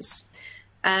carriers.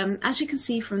 As you can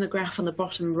see from the graph on the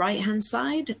bottom right-hand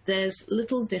side, there's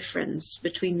little difference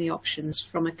between the options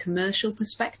from a commercial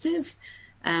perspective.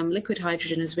 Liquid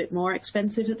hydrogen is a bit more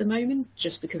expensive at the moment,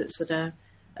 just because it's at a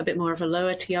bit more of a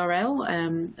lower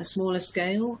TRL, a smaller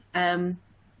scale.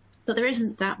 But there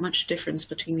isn't that much difference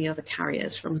between the other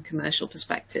carriers from a commercial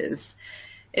perspective.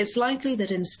 It's likely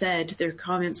that instead the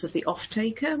requirements of the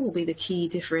off-taker will be the key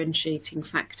differentiating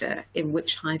factor in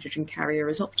which hydrogen carrier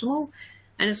is optimal.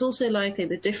 And it's also likely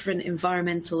that different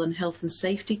environmental and health and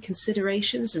safety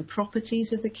considerations and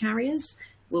properties of the carriers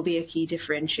will be a key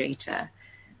differentiator.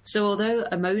 So although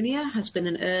ammonia has been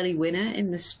an early winner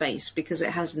in this space because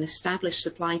it has an established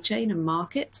supply chain and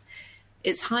market,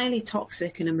 it's highly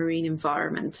toxic in a marine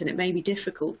environment, and it may be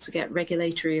difficult to get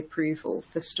regulatory approval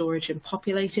for storage in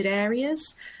populated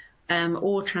areas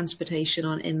or transportation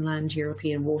on inland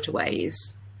European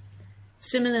waterways.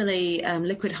 Similarly,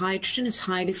 liquid hydrogen is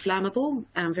highly flammable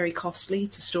and very costly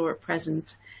to store at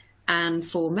present. And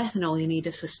for methanol, you need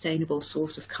a sustainable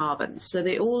source of carbon. So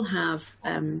they all have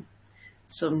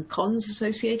some cons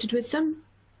associated with them.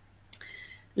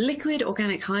 Liquid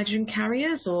organic hydrogen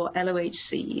carriers, or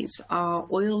LOHCs, are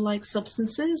oil-like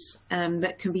substances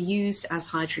that can be used as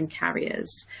hydrogen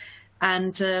carriers.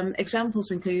 And examples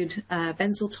include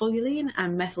benzyltoluene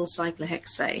and methyl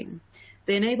cyclohexane.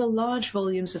 They enable large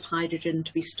volumes of hydrogen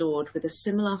to be stored with a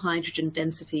similar hydrogen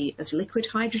density as liquid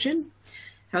hydrogen.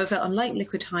 However, unlike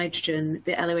liquid hydrogen,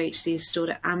 the LOHC is stored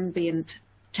at ambient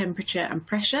temperature and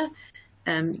pressure,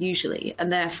 usually,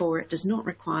 and therefore it does not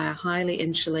require highly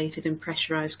insulated and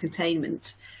pressurized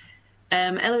containment.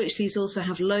 LOHCs also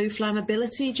have low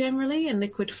flammability generally in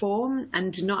liquid form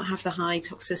and do not have the high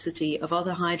toxicity of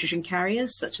other hydrogen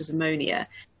carriers such as ammonia,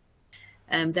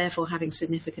 therefore having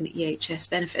significant EHS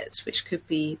benefits, which could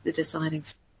be the deciding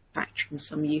factor in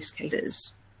some use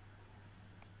cases.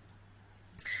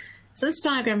 So this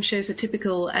diagram shows a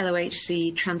typical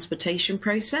LOHC transportation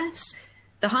process.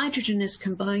 The hydrogen is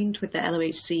combined with the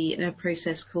LOHC in a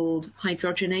process called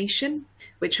hydrogenation,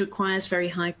 which requires very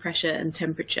high pressure and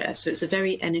temperature. So it's a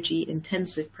very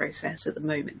energy-intensive process at the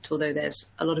moment, although there's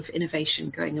a lot of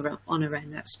innovation going on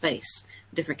around that space,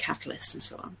 different catalysts and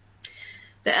so on.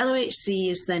 The LOHC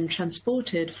is then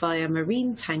transported via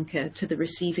marine tanker to the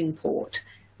receiving port,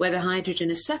 where the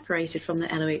hydrogen is separated from the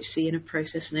LOHC in a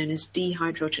process known as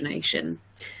dehydrogenation.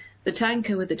 The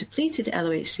tanker with the depleted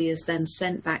LOHC is then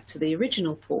sent back to the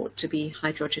original port to be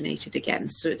hydrogenated again.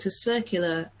 So it's a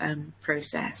circular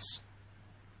process.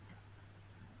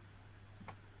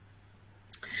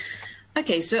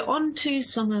 Okay, so on to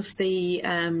some of the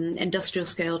industrial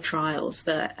scale trials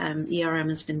that ERM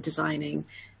has been designing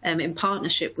in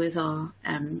partnership with our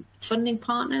funding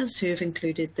partners, who have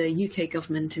included the UK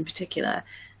government in particular,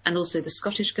 and also the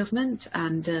Scottish government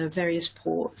and various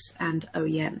ports and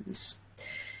OEMs.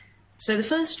 So the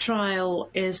first trial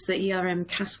is the ERM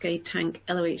Cascade Tank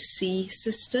LOHC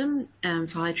system for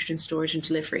hydrogen storage and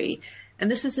delivery. And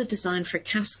this is a design for a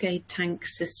cascade tank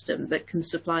system that can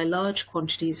supply large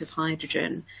quantities of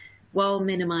hydrogen while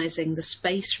minimizing the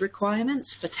space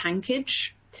requirements for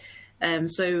tankage.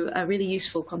 So a really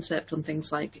useful concept on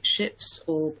things like ships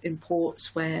or in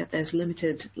ports where there's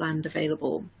limited land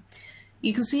available.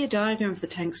 You can see a diagram of the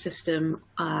tank system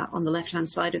on the left-hand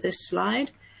side of this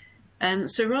slide.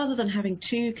 So rather than having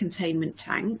two containment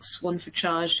tanks, one for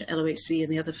charged LOHC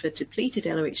and the other for depleted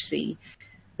LOHC,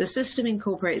 the system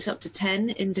incorporates up to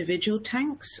 10 individual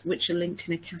tanks, which are linked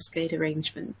in a cascade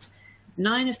arrangement.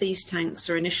 9 of these tanks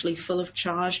are initially full of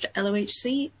charged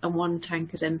LOHC and 1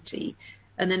 tank is empty.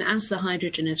 And then as the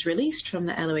hydrogen is released from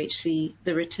the LOHC,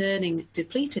 the returning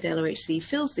depleted LOHC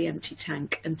fills the empty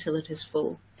tank until it is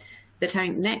full. The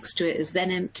tank next to it is then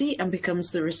empty and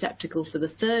becomes the receptacle for the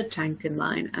third tank in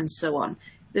line, and so on.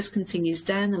 This continues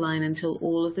down the line until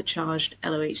all of the charged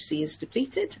LOHC is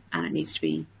depleted and it needs to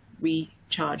be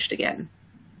recharged again.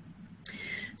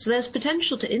 So there's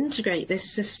potential to integrate this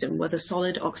system with a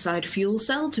solid oxide fuel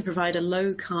cell to provide a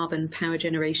low carbon power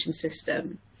generation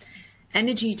system.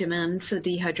 Energy demand for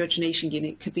the dehydrogenation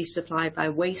unit could be supplied by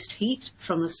waste heat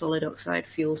from the solid oxide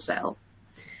fuel cell.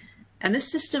 And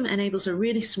this system enables a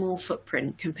really small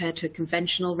footprint compared to a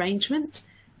conventional arrangement.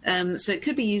 So it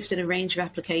could be used in a range of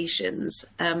applications.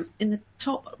 In the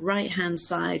top right-hand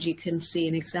side, you can see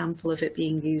an example of it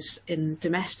being used in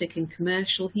domestic and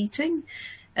commercial heating.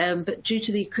 But due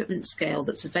to the equipment scale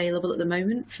that's available at the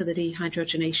moment for the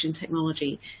dehydrogenation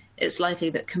technology, it's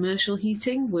likely that commercial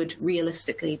heating would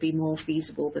realistically be more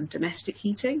feasible than domestic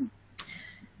heating.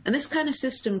 And this kind of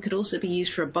system could also be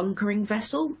used for a bunkering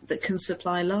vessel that can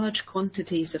supply large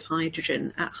quantities of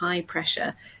hydrogen at high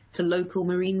pressure to local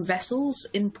marine vessels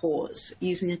in ports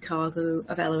using a cargo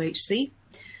of LOHC.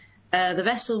 The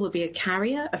vessel will be a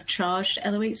carrier of charged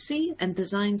LOHC and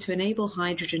designed to enable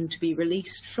hydrogen to be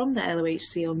released from the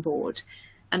LOHC on board,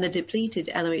 and the depleted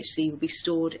LOHC will be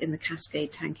stored in the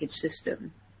Cascade tankage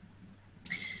system.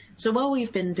 So while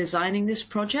we've been designing this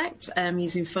project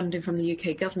using funding from the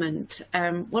UK government,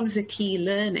 one of the key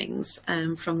learnings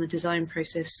from the design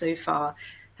process so far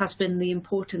has been the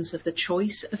importance of the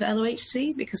choice of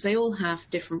LOHC, because they all have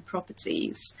different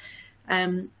properties.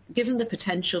 Given the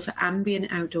potential for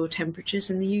ambient outdoor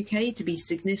temperatures in the UK to be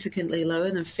significantly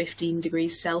lower than 15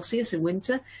 degrees Celsius in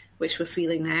winter, which we're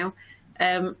feeling now,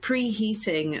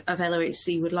 preheating of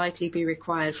LOHC would likely be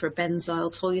required for a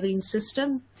benzyl toluene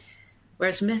system,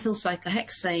 whereas methyl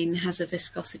cyclohexane has a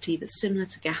viscosity that's similar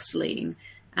to gasoline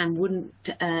and wouldn't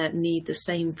need the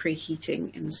same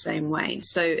preheating in the same way.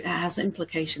 So it has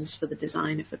implications for the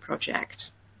design of the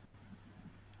project.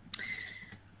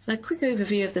 So a quick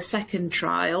overview of the second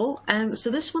trial. So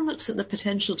this one looks at the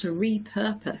potential to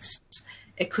repurpose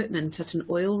equipment at an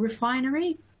oil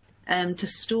refinery to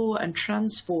store and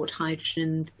transport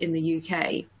hydrogen in the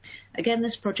UK. Again,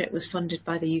 this project was funded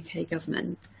by the UK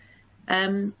government.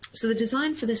 So the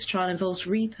design for this trial involves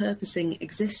repurposing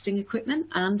existing equipment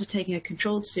and undertaking a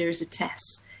controlled series of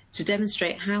tests to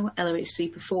demonstrate how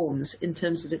LOHC performs in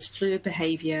terms of its fluid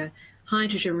behaviour,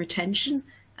 hydrogen retention,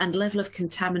 and level of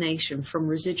contamination from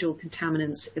residual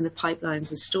contaminants in the pipelines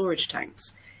and storage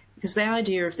tanks. Because the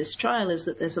idea of this trial is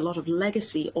that there's a lot of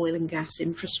legacy oil and gas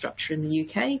infrastructure in the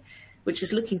UK, which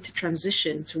is looking to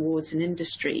transition towards an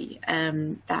industry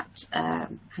that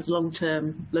has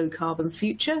long-term low-carbon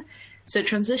future. So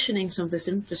transitioning some of this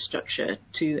infrastructure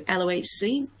to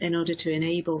LOHC in order to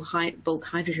enable bulk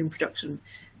hydrogen production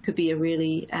could be a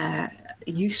really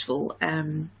useful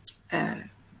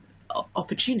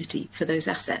opportunity for those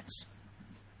assets.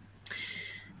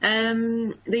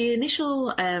 The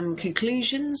initial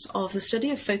conclusions of the study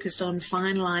have focused on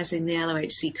finalising the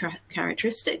LOHC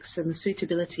characteristics and the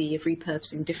suitability of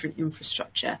repurposing different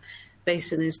infrastructure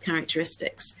based on those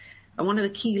characteristics. And one of the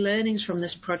key learnings from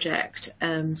this project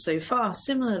so far,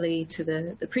 similarly to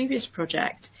the previous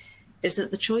project, is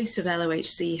that the choice of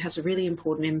LOHC has a really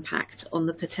important impact on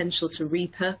the potential to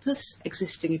repurpose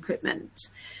existing equipment.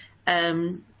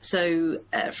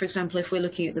 For example, if we're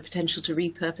looking at the potential to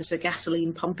repurpose a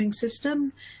gasoline pumping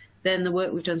system, then the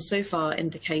work we've done so far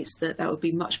indicates that that would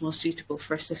be much more suitable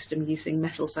for a system using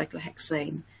methyl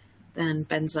cyclohexane than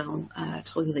benzyl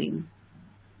toluene,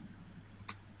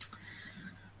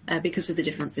 because of the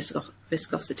different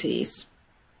viscosities.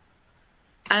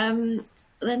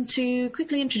 Then to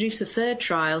quickly introduce the third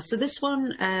trial. So this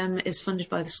one is funded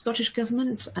by the Scottish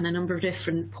Government and a number of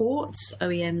different ports,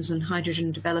 OEMs and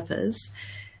hydrogen developers.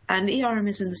 And ERM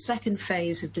is in the second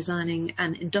phase of designing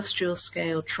an industrial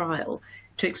scale trial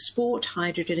to export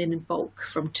hydrogen in bulk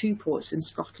from 2 ports in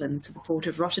Scotland to the port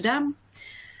of Rotterdam.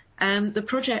 The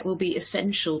project will be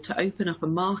essential to open up a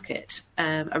market,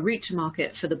 a route to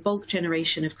market for the bulk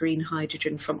generation of green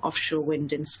hydrogen from offshore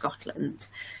wind in Scotland.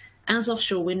 As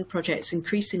offshore wind projects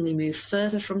increasingly move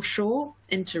further from shore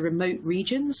into remote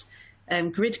regions,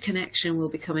 grid connection will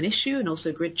become an issue, and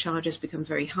also grid charges become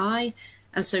very high.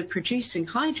 And so producing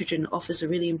hydrogen offers a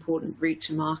really important route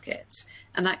to market,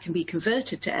 and that can be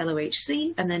converted to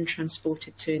LOHC and then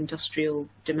transported to industrial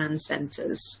demand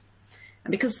centres.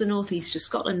 And because the northeast of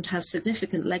Scotland has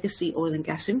significant legacy oil and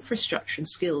gas infrastructure and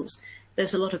skills,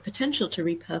 there's a lot of potential to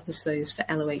repurpose those for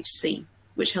LOHC,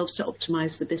 which helps to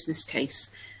optimise the business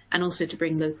case and also to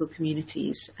bring local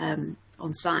communities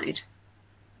on side.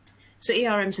 So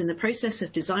ERM's in the process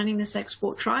of designing this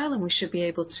export trial, and we should be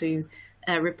able to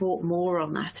report more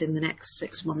on that in the next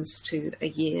 6 months to a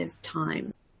year's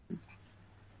time.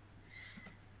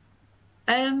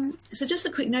 So just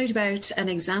a quick note about an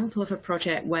example of a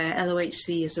project where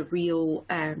LOHC is a real,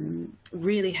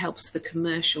 really helps the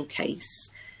commercial case.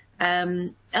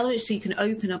 LOHC can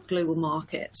open up global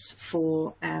markets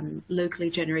for locally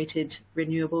generated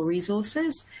renewable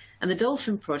resources. And the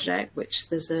Dolphin project, which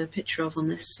there's a picture of on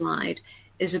this slide,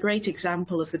 is a great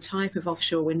example of the type of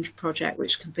offshore wind project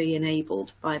which can be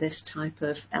enabled by this type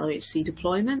of LOHC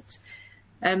deployment.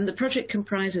 The project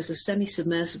comprises a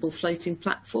semi-submersible floating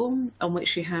platform on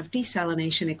which you have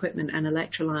desalination equipment and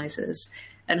electrolyzers,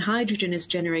 and hydrogen is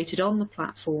generated on the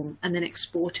platform and then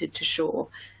exported to shore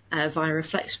via a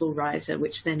flexible riser,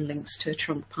 which then links to a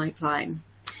trunk pipeline.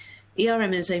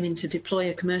 ERM is aiming to deploy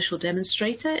a commercial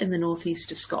demonstrator in the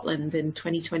northeast of Scotland in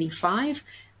 2025,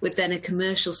 with then a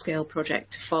commercial scale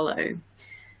project to follow.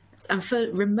 And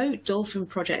for remote dolphin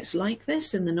projects like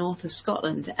this in the north of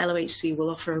Scotland, LOHC will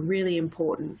offer a really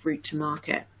important route to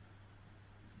market.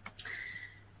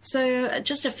 So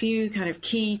just a few kind of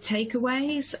key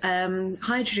takeaways.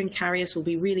 Hydrogen carriers will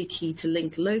be really key to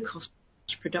link low-cost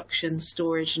production,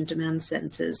 storage and demand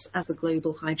centres as the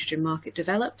global hydrogen market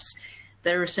develops.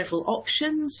 There are several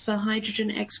options for hydrogen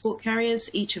export carriers,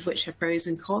 each of which have pros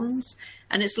and cons,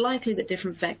 and it's likely that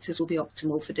different vectors will be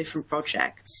optimal for different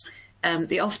projects.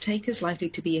 The off-taker is likely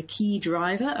to be a key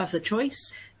driver of the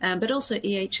choice, but also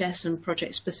EHS and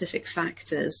project-specific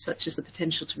factors, such as the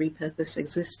potential to repurpose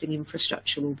existing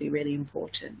infrastructure, will be really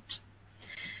important.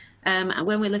 And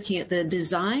when we're looking at the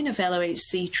design of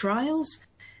LOHC trials,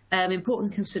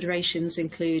 important considerations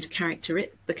include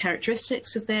the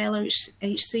characteristics of the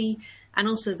LOHC and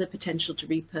also the potential to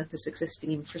repurpose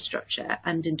existing infrastructure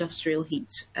and industrial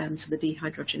heat for the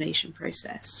dehydrogenation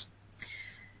process.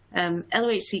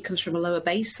 LOHC comes from a lower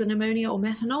base than ammonia or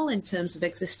methanol in terms of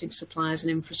existing suppliers and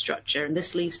infrastructure, and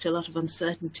this leads to a lot of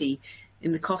uncertainty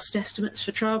in the cost estimates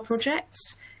for trial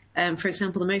projects. For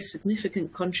example, the most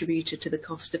significant contributor to the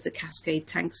cost of the Cascade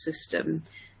tank system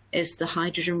is the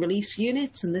hydrogen release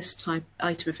unit, and this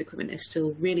item of equipment is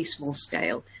still really small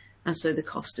scale, and so the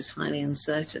cost is highly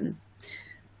uncertain.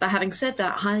 But having said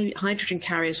that, hydrogen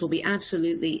carriers will be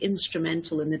absolutely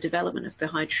instrumental in the development of the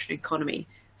hydrogen economy.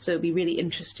 So it'll be really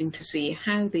interesting to see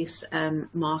how this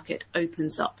market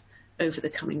opens up over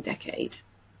the coming decade.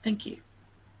 Thank you.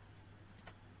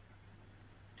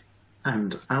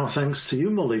 And our thanks to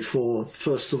you, Molly, for,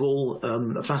 first of all,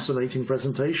 a fascinating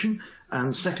presentation,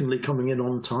 and secondly, coming in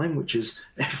on time, which is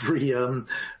every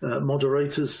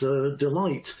moderator's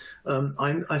delight.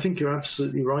 I think you're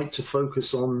absolutely right to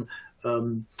focus on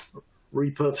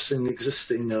repurposing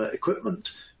existing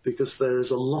equipment, because there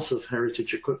is a lot of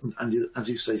heritage equipment and, as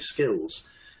you say, skills.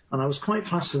 And I was quite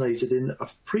fascinated in a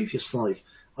previous life.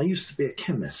 I used to be a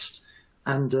chemist,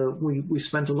 and we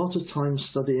spent a lot of time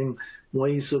studying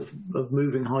ways of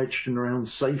moving hydrogen around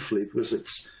safely, because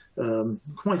it's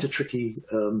quite a tricky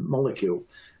molecule.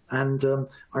 And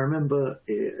I remember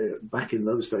back in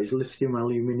those days, lithium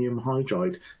aluminium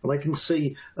hydride, but I can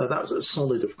see that's a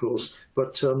solid, of course,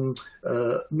 but methyl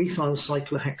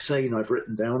cyclohexane I've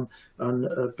written down, and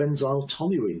benzyl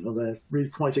toluene, they're really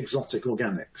quite exotic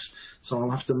organics. So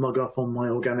I'll have to mug up on my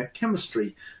organic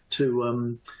chemistry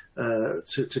to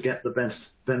get the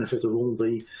benefit of all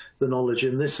the knowledge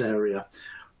in this area.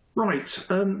 Right,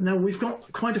 now we've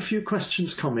got quite a few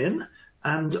questions come in,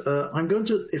 and I'm going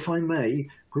to, if I may,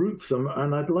 group them,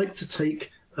 and I'd like to take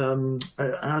in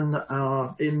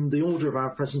the order of our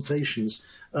presentations.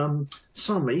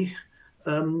 Sami,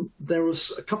 there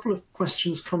was a couple of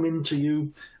questions come in to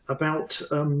you about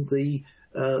the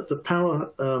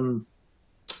power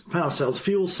cells,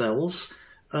 fuel cells,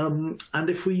 and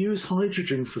if we use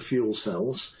hydrogen for fuel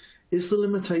cells, is the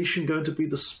limitation going to be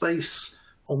the space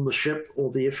on the ship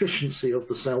or the efficiency of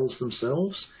the cells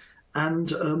themselves?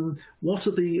 And what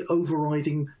are the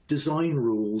overriding design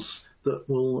rules that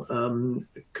will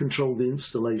control the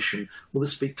installation? Will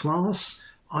this be class,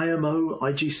 IMO,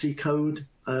 IGC code,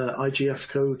 IGF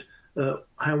code?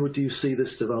 How would you see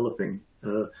this developing?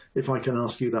 If I can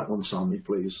ask you that one, Sami,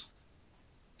 please.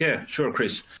 Yeah, sure,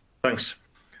 Chris. Thanks.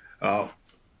 I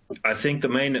think the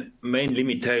main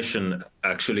limitation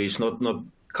actually is not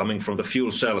coming from the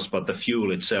fuel cells, but the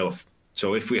fuel itself.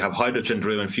 So if we have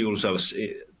hydrogen-driven fuel cells,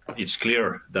 it's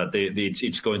clear that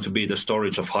it's going to be the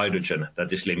storage of hydrogen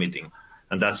that is limiting,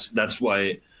 and that's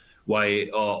why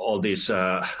all these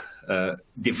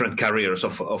different carriers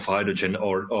of hydrogen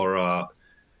or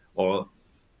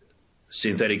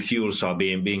synthetic fuels are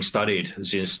being studied,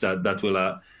 since that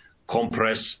will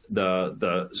compress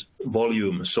the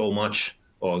volume so much,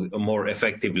 or more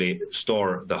effectively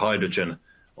store the hydrogen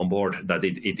on board, that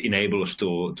it enables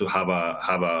to have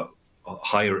a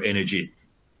higher energy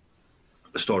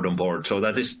stored on board. So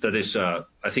that is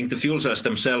I think the fuel cells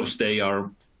themselves, they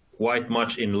are quite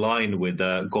much in line with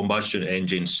the combustion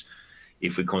engines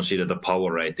if we consider the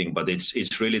power rating, but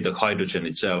it's really the hydrogen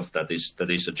itself that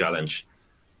is a challenge.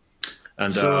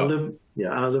 And so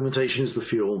our limitation is the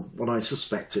fuel, what I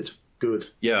suspected. Good.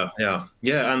 Yeah,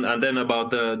 and then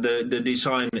about the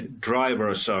design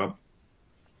drivers,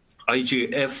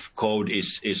 IGF code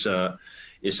is a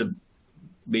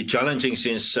bit challenging,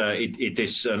 since it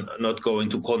is not going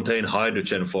to contain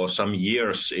hydrogen for some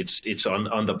years. It's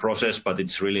on the process, but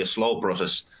it's really a slow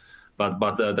process.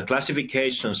 But the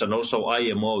classifications and also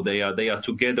IMO, they are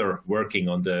together working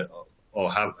on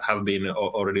or have been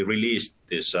already released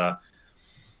this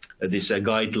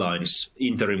guidelines,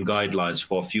 interim guidelines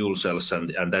for fuel cells,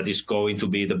 and that is going to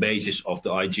be the basis of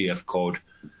the IGF code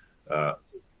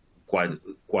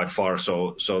quite far.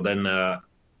 So then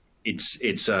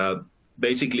it's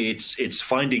basically it's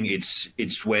finding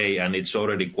its way, and it's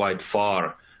already quite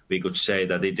far. We could say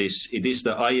that it is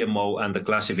the IMO and the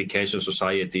classification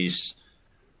societies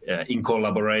in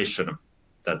collaboration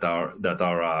that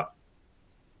are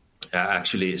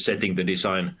actually setting the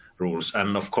design rules,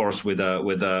 and of course with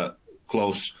a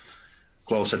close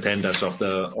attendance of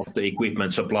the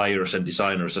equipment suppliers and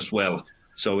designers as well.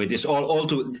 So it is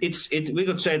we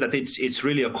could say that it's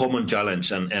really a common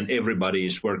challenge, and everybody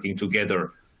is working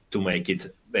together to make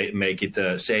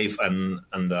it safe and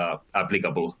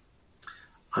applicable.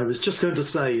 I was just going to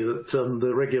say that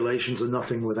the regulations are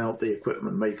nothing without the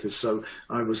equipment makers. So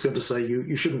I was going to say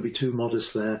you shouldn't be too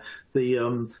modest there. The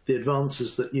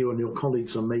advances that you and your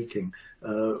colleagues are making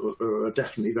are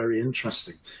definitely very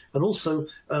interesting. And also,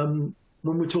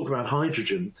 when we talk about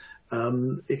hydrogen,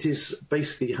 it is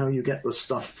basically how you get the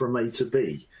stuff from A to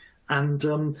B. And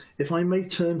if I may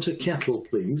turn to Kjetil,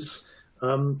 please.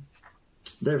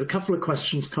 There have a couple of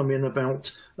questions come in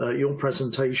about your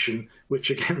presentation,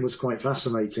 which again was quite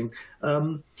fascinating.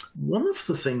 One of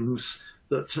the things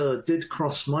that did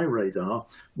cross my radar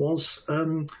was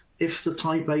if the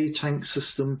Type A tank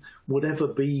system would ever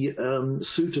be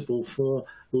suitable for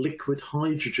liquid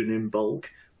hydrogen in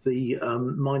bulk, the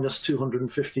minus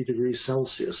 250 degrees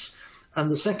Celsius.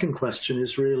 And the second question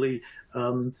is really,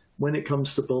 when it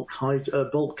comes to bulk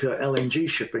LNG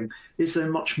shipping, is there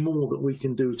much more that we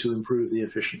can do to improve the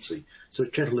efficiency? So,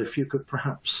 Kjetil, if you could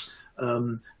perhaps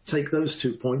take those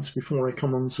 2 points before I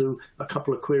come on to a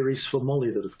couple of queries for Molly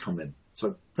that have come in.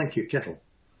 So, thank you, Kjetil.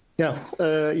 Yeah,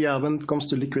 when it comes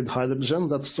to liquid hydrogen,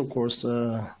 that's of course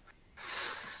a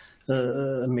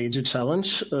major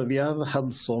challenge. We have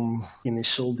had some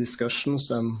initial discussions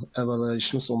and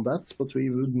evaluations on that, but we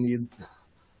would need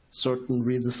certain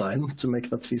redesign to make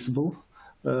that feasible.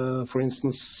 For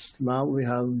instance, now we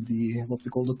have what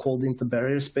we call the cold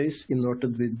interbarrier space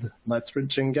inerted with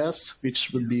nitrogen gas,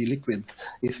 which would be liquid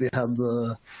if we had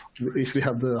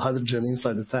the hydrogen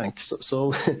inside the tank.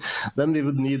 So then we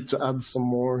would need to add some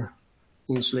more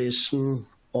insulation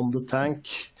on the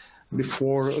tank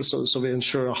before, so we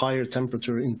ensure a higher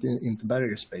temperature in the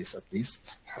barrier space at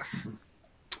least.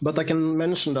 But I can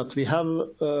mention that we have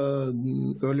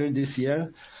earlier this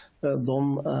year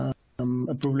done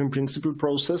approval in principle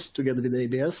process together with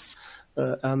ABS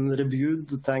and reviewed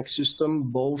the tank system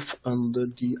both under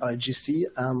the IGC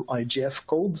and IGF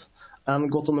code,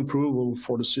 and got an approval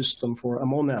for the system for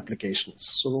ammonia applications.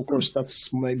 So of course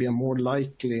that's maybe a more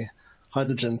likely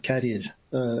hydrogen carrier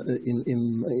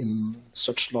in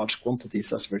such large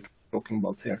quantities as we're talking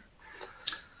about here.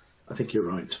 I think you're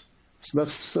right.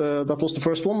 So that was the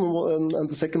first one, and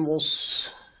the second was,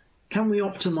 can we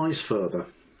optimize further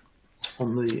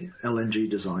on the LNG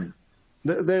design?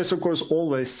 There's of course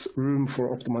always room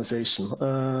for optimization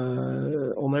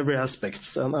on every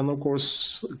aspect, and of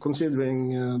course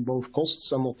considering both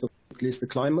costs and not at least the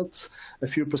climate, a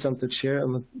few percentage here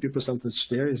and a few percentage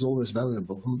there is always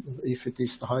valuable, if it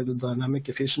is the hydrodynamic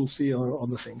efficiency or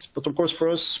other things. But of course for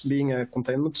us, being a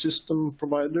containment system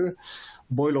provider,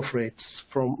 boil-off rates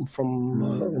from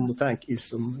on the tank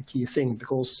is a key thing,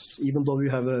 because even though you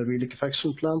have a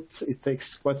reliquefaction plant, it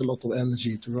takes quite a lot of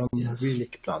energy to run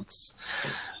reliq plants.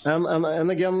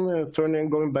 And again,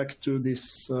 going back to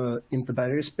this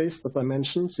interbarrier space that I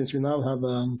mentioned, since we now have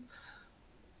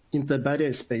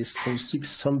interbarrier space of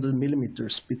 600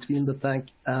 millimeters between the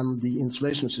tank and the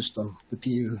insulation system, the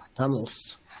PU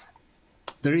panels,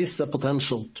 there is a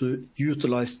potential to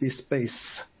utilize this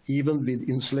space even with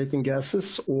insulating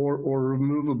gases or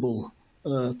removable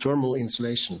thermal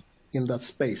insulation in that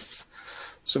space.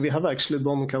 So we have actually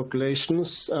done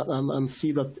calculations and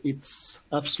see that it's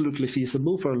absolutely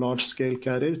feasible for a large-scale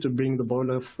carrier to bring the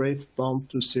boil-off rate down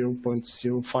to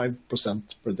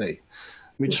 0.05% per day,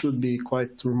 which would be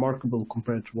quite remarkable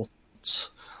compared to what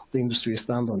the industry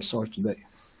standards are today.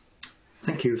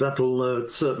 Thank you. That'll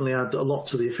certainly add a lot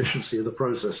to the efficiency of the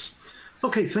process.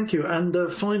 Okay, thank you. And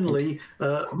finally,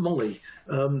 Molly,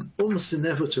 almost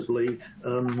inevitably,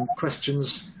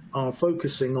 questions are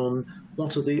focusing on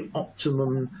what are the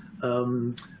optimum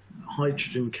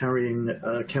hydrogen-carrying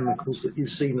chemicals that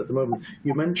you've seen at the moment.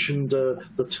 You mentioned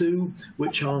the two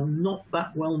which are not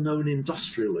that well known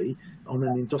industrially on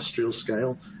an industrial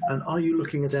scale. And are you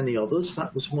looking at any others?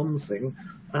 That was one thing.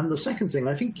 And the second thing,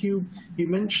 I think you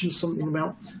mentioned something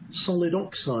about solid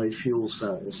oxide fuel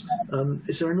cells.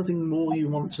 Is there anything more you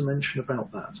want to mention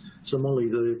about that? So Molly,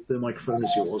 the microphone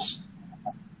is yours.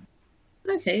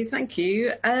 Okay, thank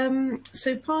you.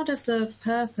 So part of the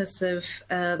purpose of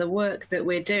the work that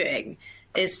we're doing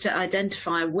is to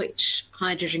identify which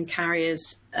hydrogen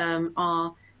carriers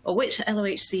are or which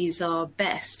LOHCs are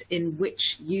best in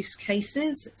which use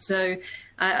cases. So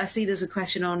I see there's a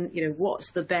question on,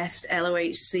 what's the best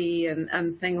LOHC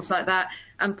and things like that.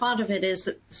 And part of it is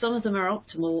that some of them are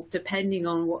optimal depending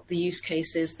on what the use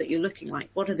case is that you're looking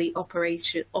like. What are the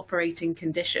operating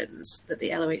conditions that the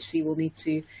LOHC will need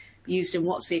to be used in?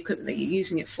 What's the equipment that you're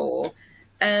using it for?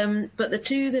 But the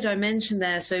two that I mentioned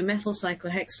there, so methyl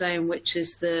cyclohexane, which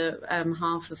is the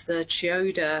half of the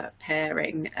Chiyoda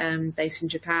pairing based in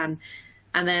Japan,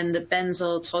 and then the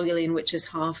benzoyl toluene, which is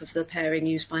half of the pairing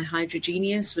used by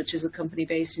Hydrogenious, which is a company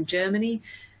based in Germany.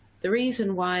 The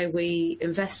reason why we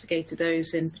investigated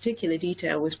those in particular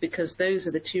detail was because those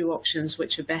are the two options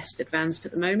which are best advanced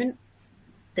at the moment.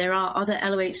 There are other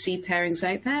LOHC pairings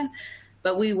out there,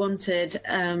 but we wanted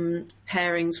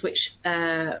pairings which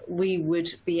we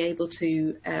would be able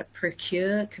to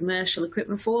procure commercial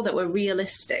equipment for that were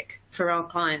realistic for our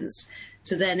clients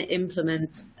to then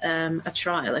implement a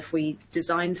trial if we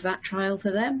designed that trial for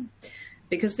them.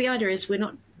 Because the idea is we're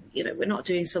not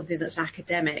doing something that's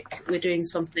academic. We're doing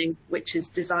something which is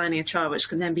designing a trial which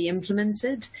can then be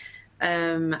implemented.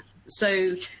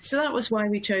 So that was why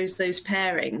we chose those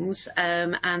pairings,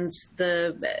 and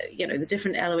the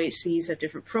different LOHCs have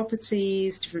different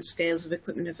properties, different scales of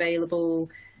equipment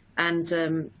available, and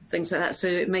things like that. So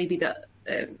it may be that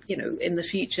in the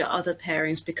future other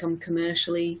pairings become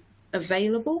commercially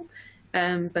available,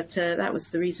 but that was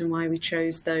the reason why we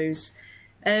chose those.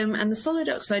 And the solid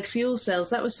oxide fuel cells,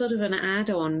 that was sort of an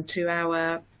add-on to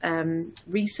our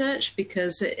research,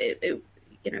 because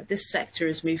this sector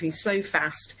is moving so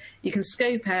fast. You can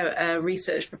scope out a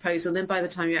research proposal, and then by the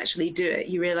time you actually do it,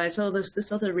 you realize, oh, there's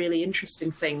this other really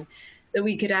interesting thing that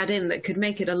we could add in that could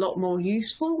make it a lot more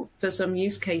useful for some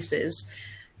use cases.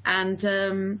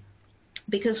 And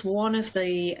because one of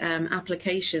the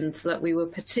applications that we were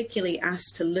particularly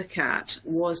asked to look at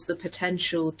was the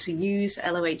potential to use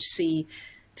LOHC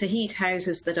to heat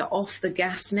houses that are off the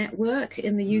gas network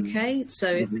in the UK. So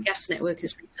if the gas network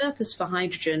is repurposed for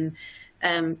hydrogen,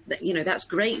 that's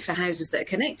great for houses that are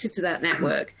connected to that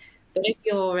network. But if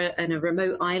you're in a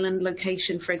remote island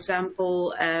location, for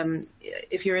example,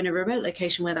 if you're in a remote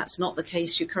location where that's not the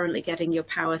case, you're currently getting your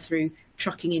power through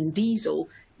trucking in diesel,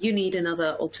 you need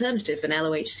another alternative, and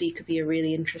LOHC could be a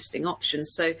really interesting option.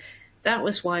 So that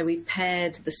was why we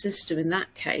paired the system in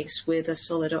that case with a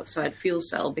solid oxide fuel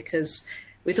cell, because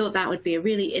we thought that would be a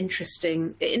really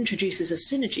interesting, it introduces a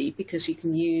synergy because you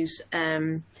can use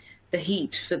the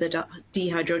heat for the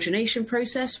dehydrogenation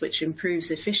process, which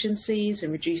improves efficiencies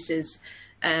and reduces,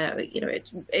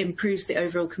 it improves the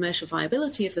overall commercial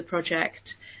viability of the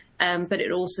project. But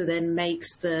it also then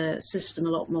makes the system a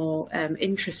lot more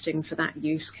interesting for that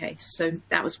use case. So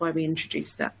that was why we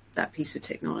introduced that piece of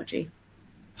technology.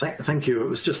 Thank you. It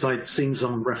was just I'd seen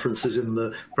some references in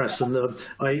the press, and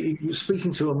I was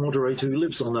speaking to a moderator who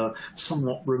lives on a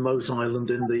somewhat remote island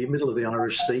in the middle of the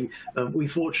Irish Sea. We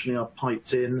fortunately are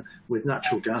piped in with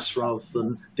natural gas rather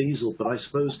than diesel, but I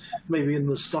suppose maybe in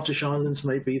the Scottish Islands,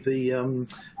 maybe the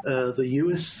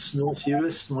Uists, North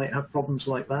Uist, might have problems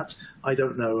like that. I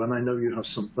don't know, and I know you have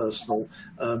some personal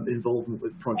involvement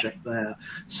with project there.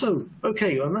 So,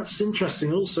 okay, and that's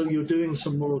interesting. Also, you're doing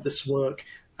some more of this work,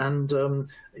 and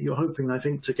you're hoping, I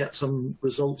think, to get some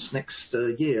results next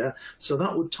year. So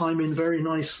that would time in very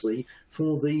nicely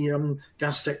for the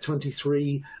GasTech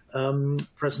 23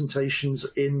 presentations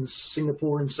in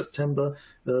Singapore in September,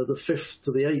 the 5th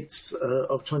to the 8th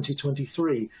of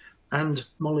 2023. And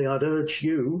Molly, I'd urge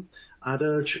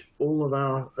all of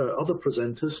our other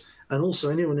presenters, and also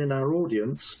anyone in our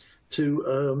audience, to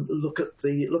look up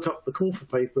the call for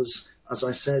papers, as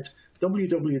I said,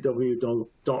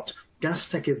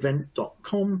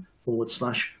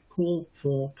 www.gastechevent.com/call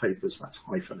for papers. That's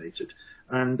hyphenated.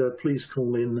 And please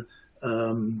call in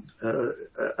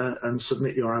and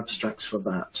submit your abstracts for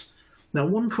that. Now,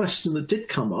 one question that did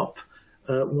come up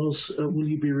was, will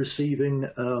you be receiving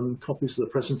copies of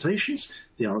the presentations?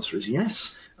 The answer is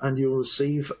yes, and you'll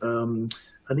receive an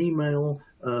email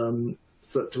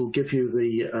that will give you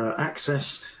the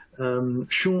access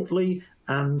shortly,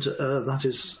 and that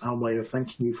is our way of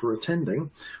thanking you for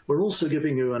attending. We're also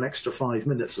giving you an extra 5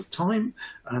 minutes of time,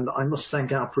 and I must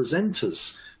thank our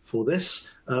presenters for this.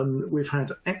 We've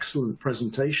had excellent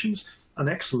presentations and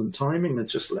excellent timing, and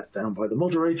just let down by the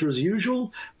moderator as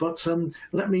usual. But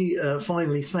let me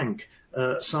finally thank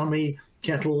Sami,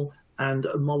 Kettle, and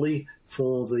Molly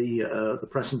for the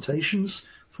presentations,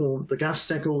 for the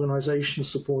GasTech organisation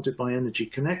supported by Energy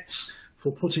Connects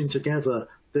for putting together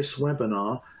this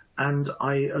webinar. And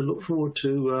I look forward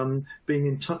to being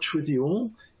in touch with you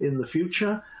all in the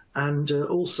future. and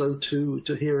also to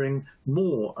hearing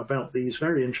more about these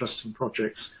very interesting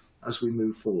projects as we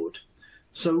move forward.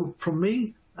 So from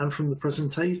me and from the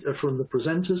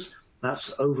presenters,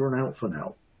 that's over and out for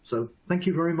now. So thank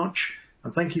you very much,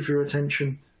 and thank you for your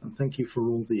attention, and thank you for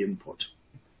all the input.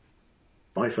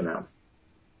 Bye for now.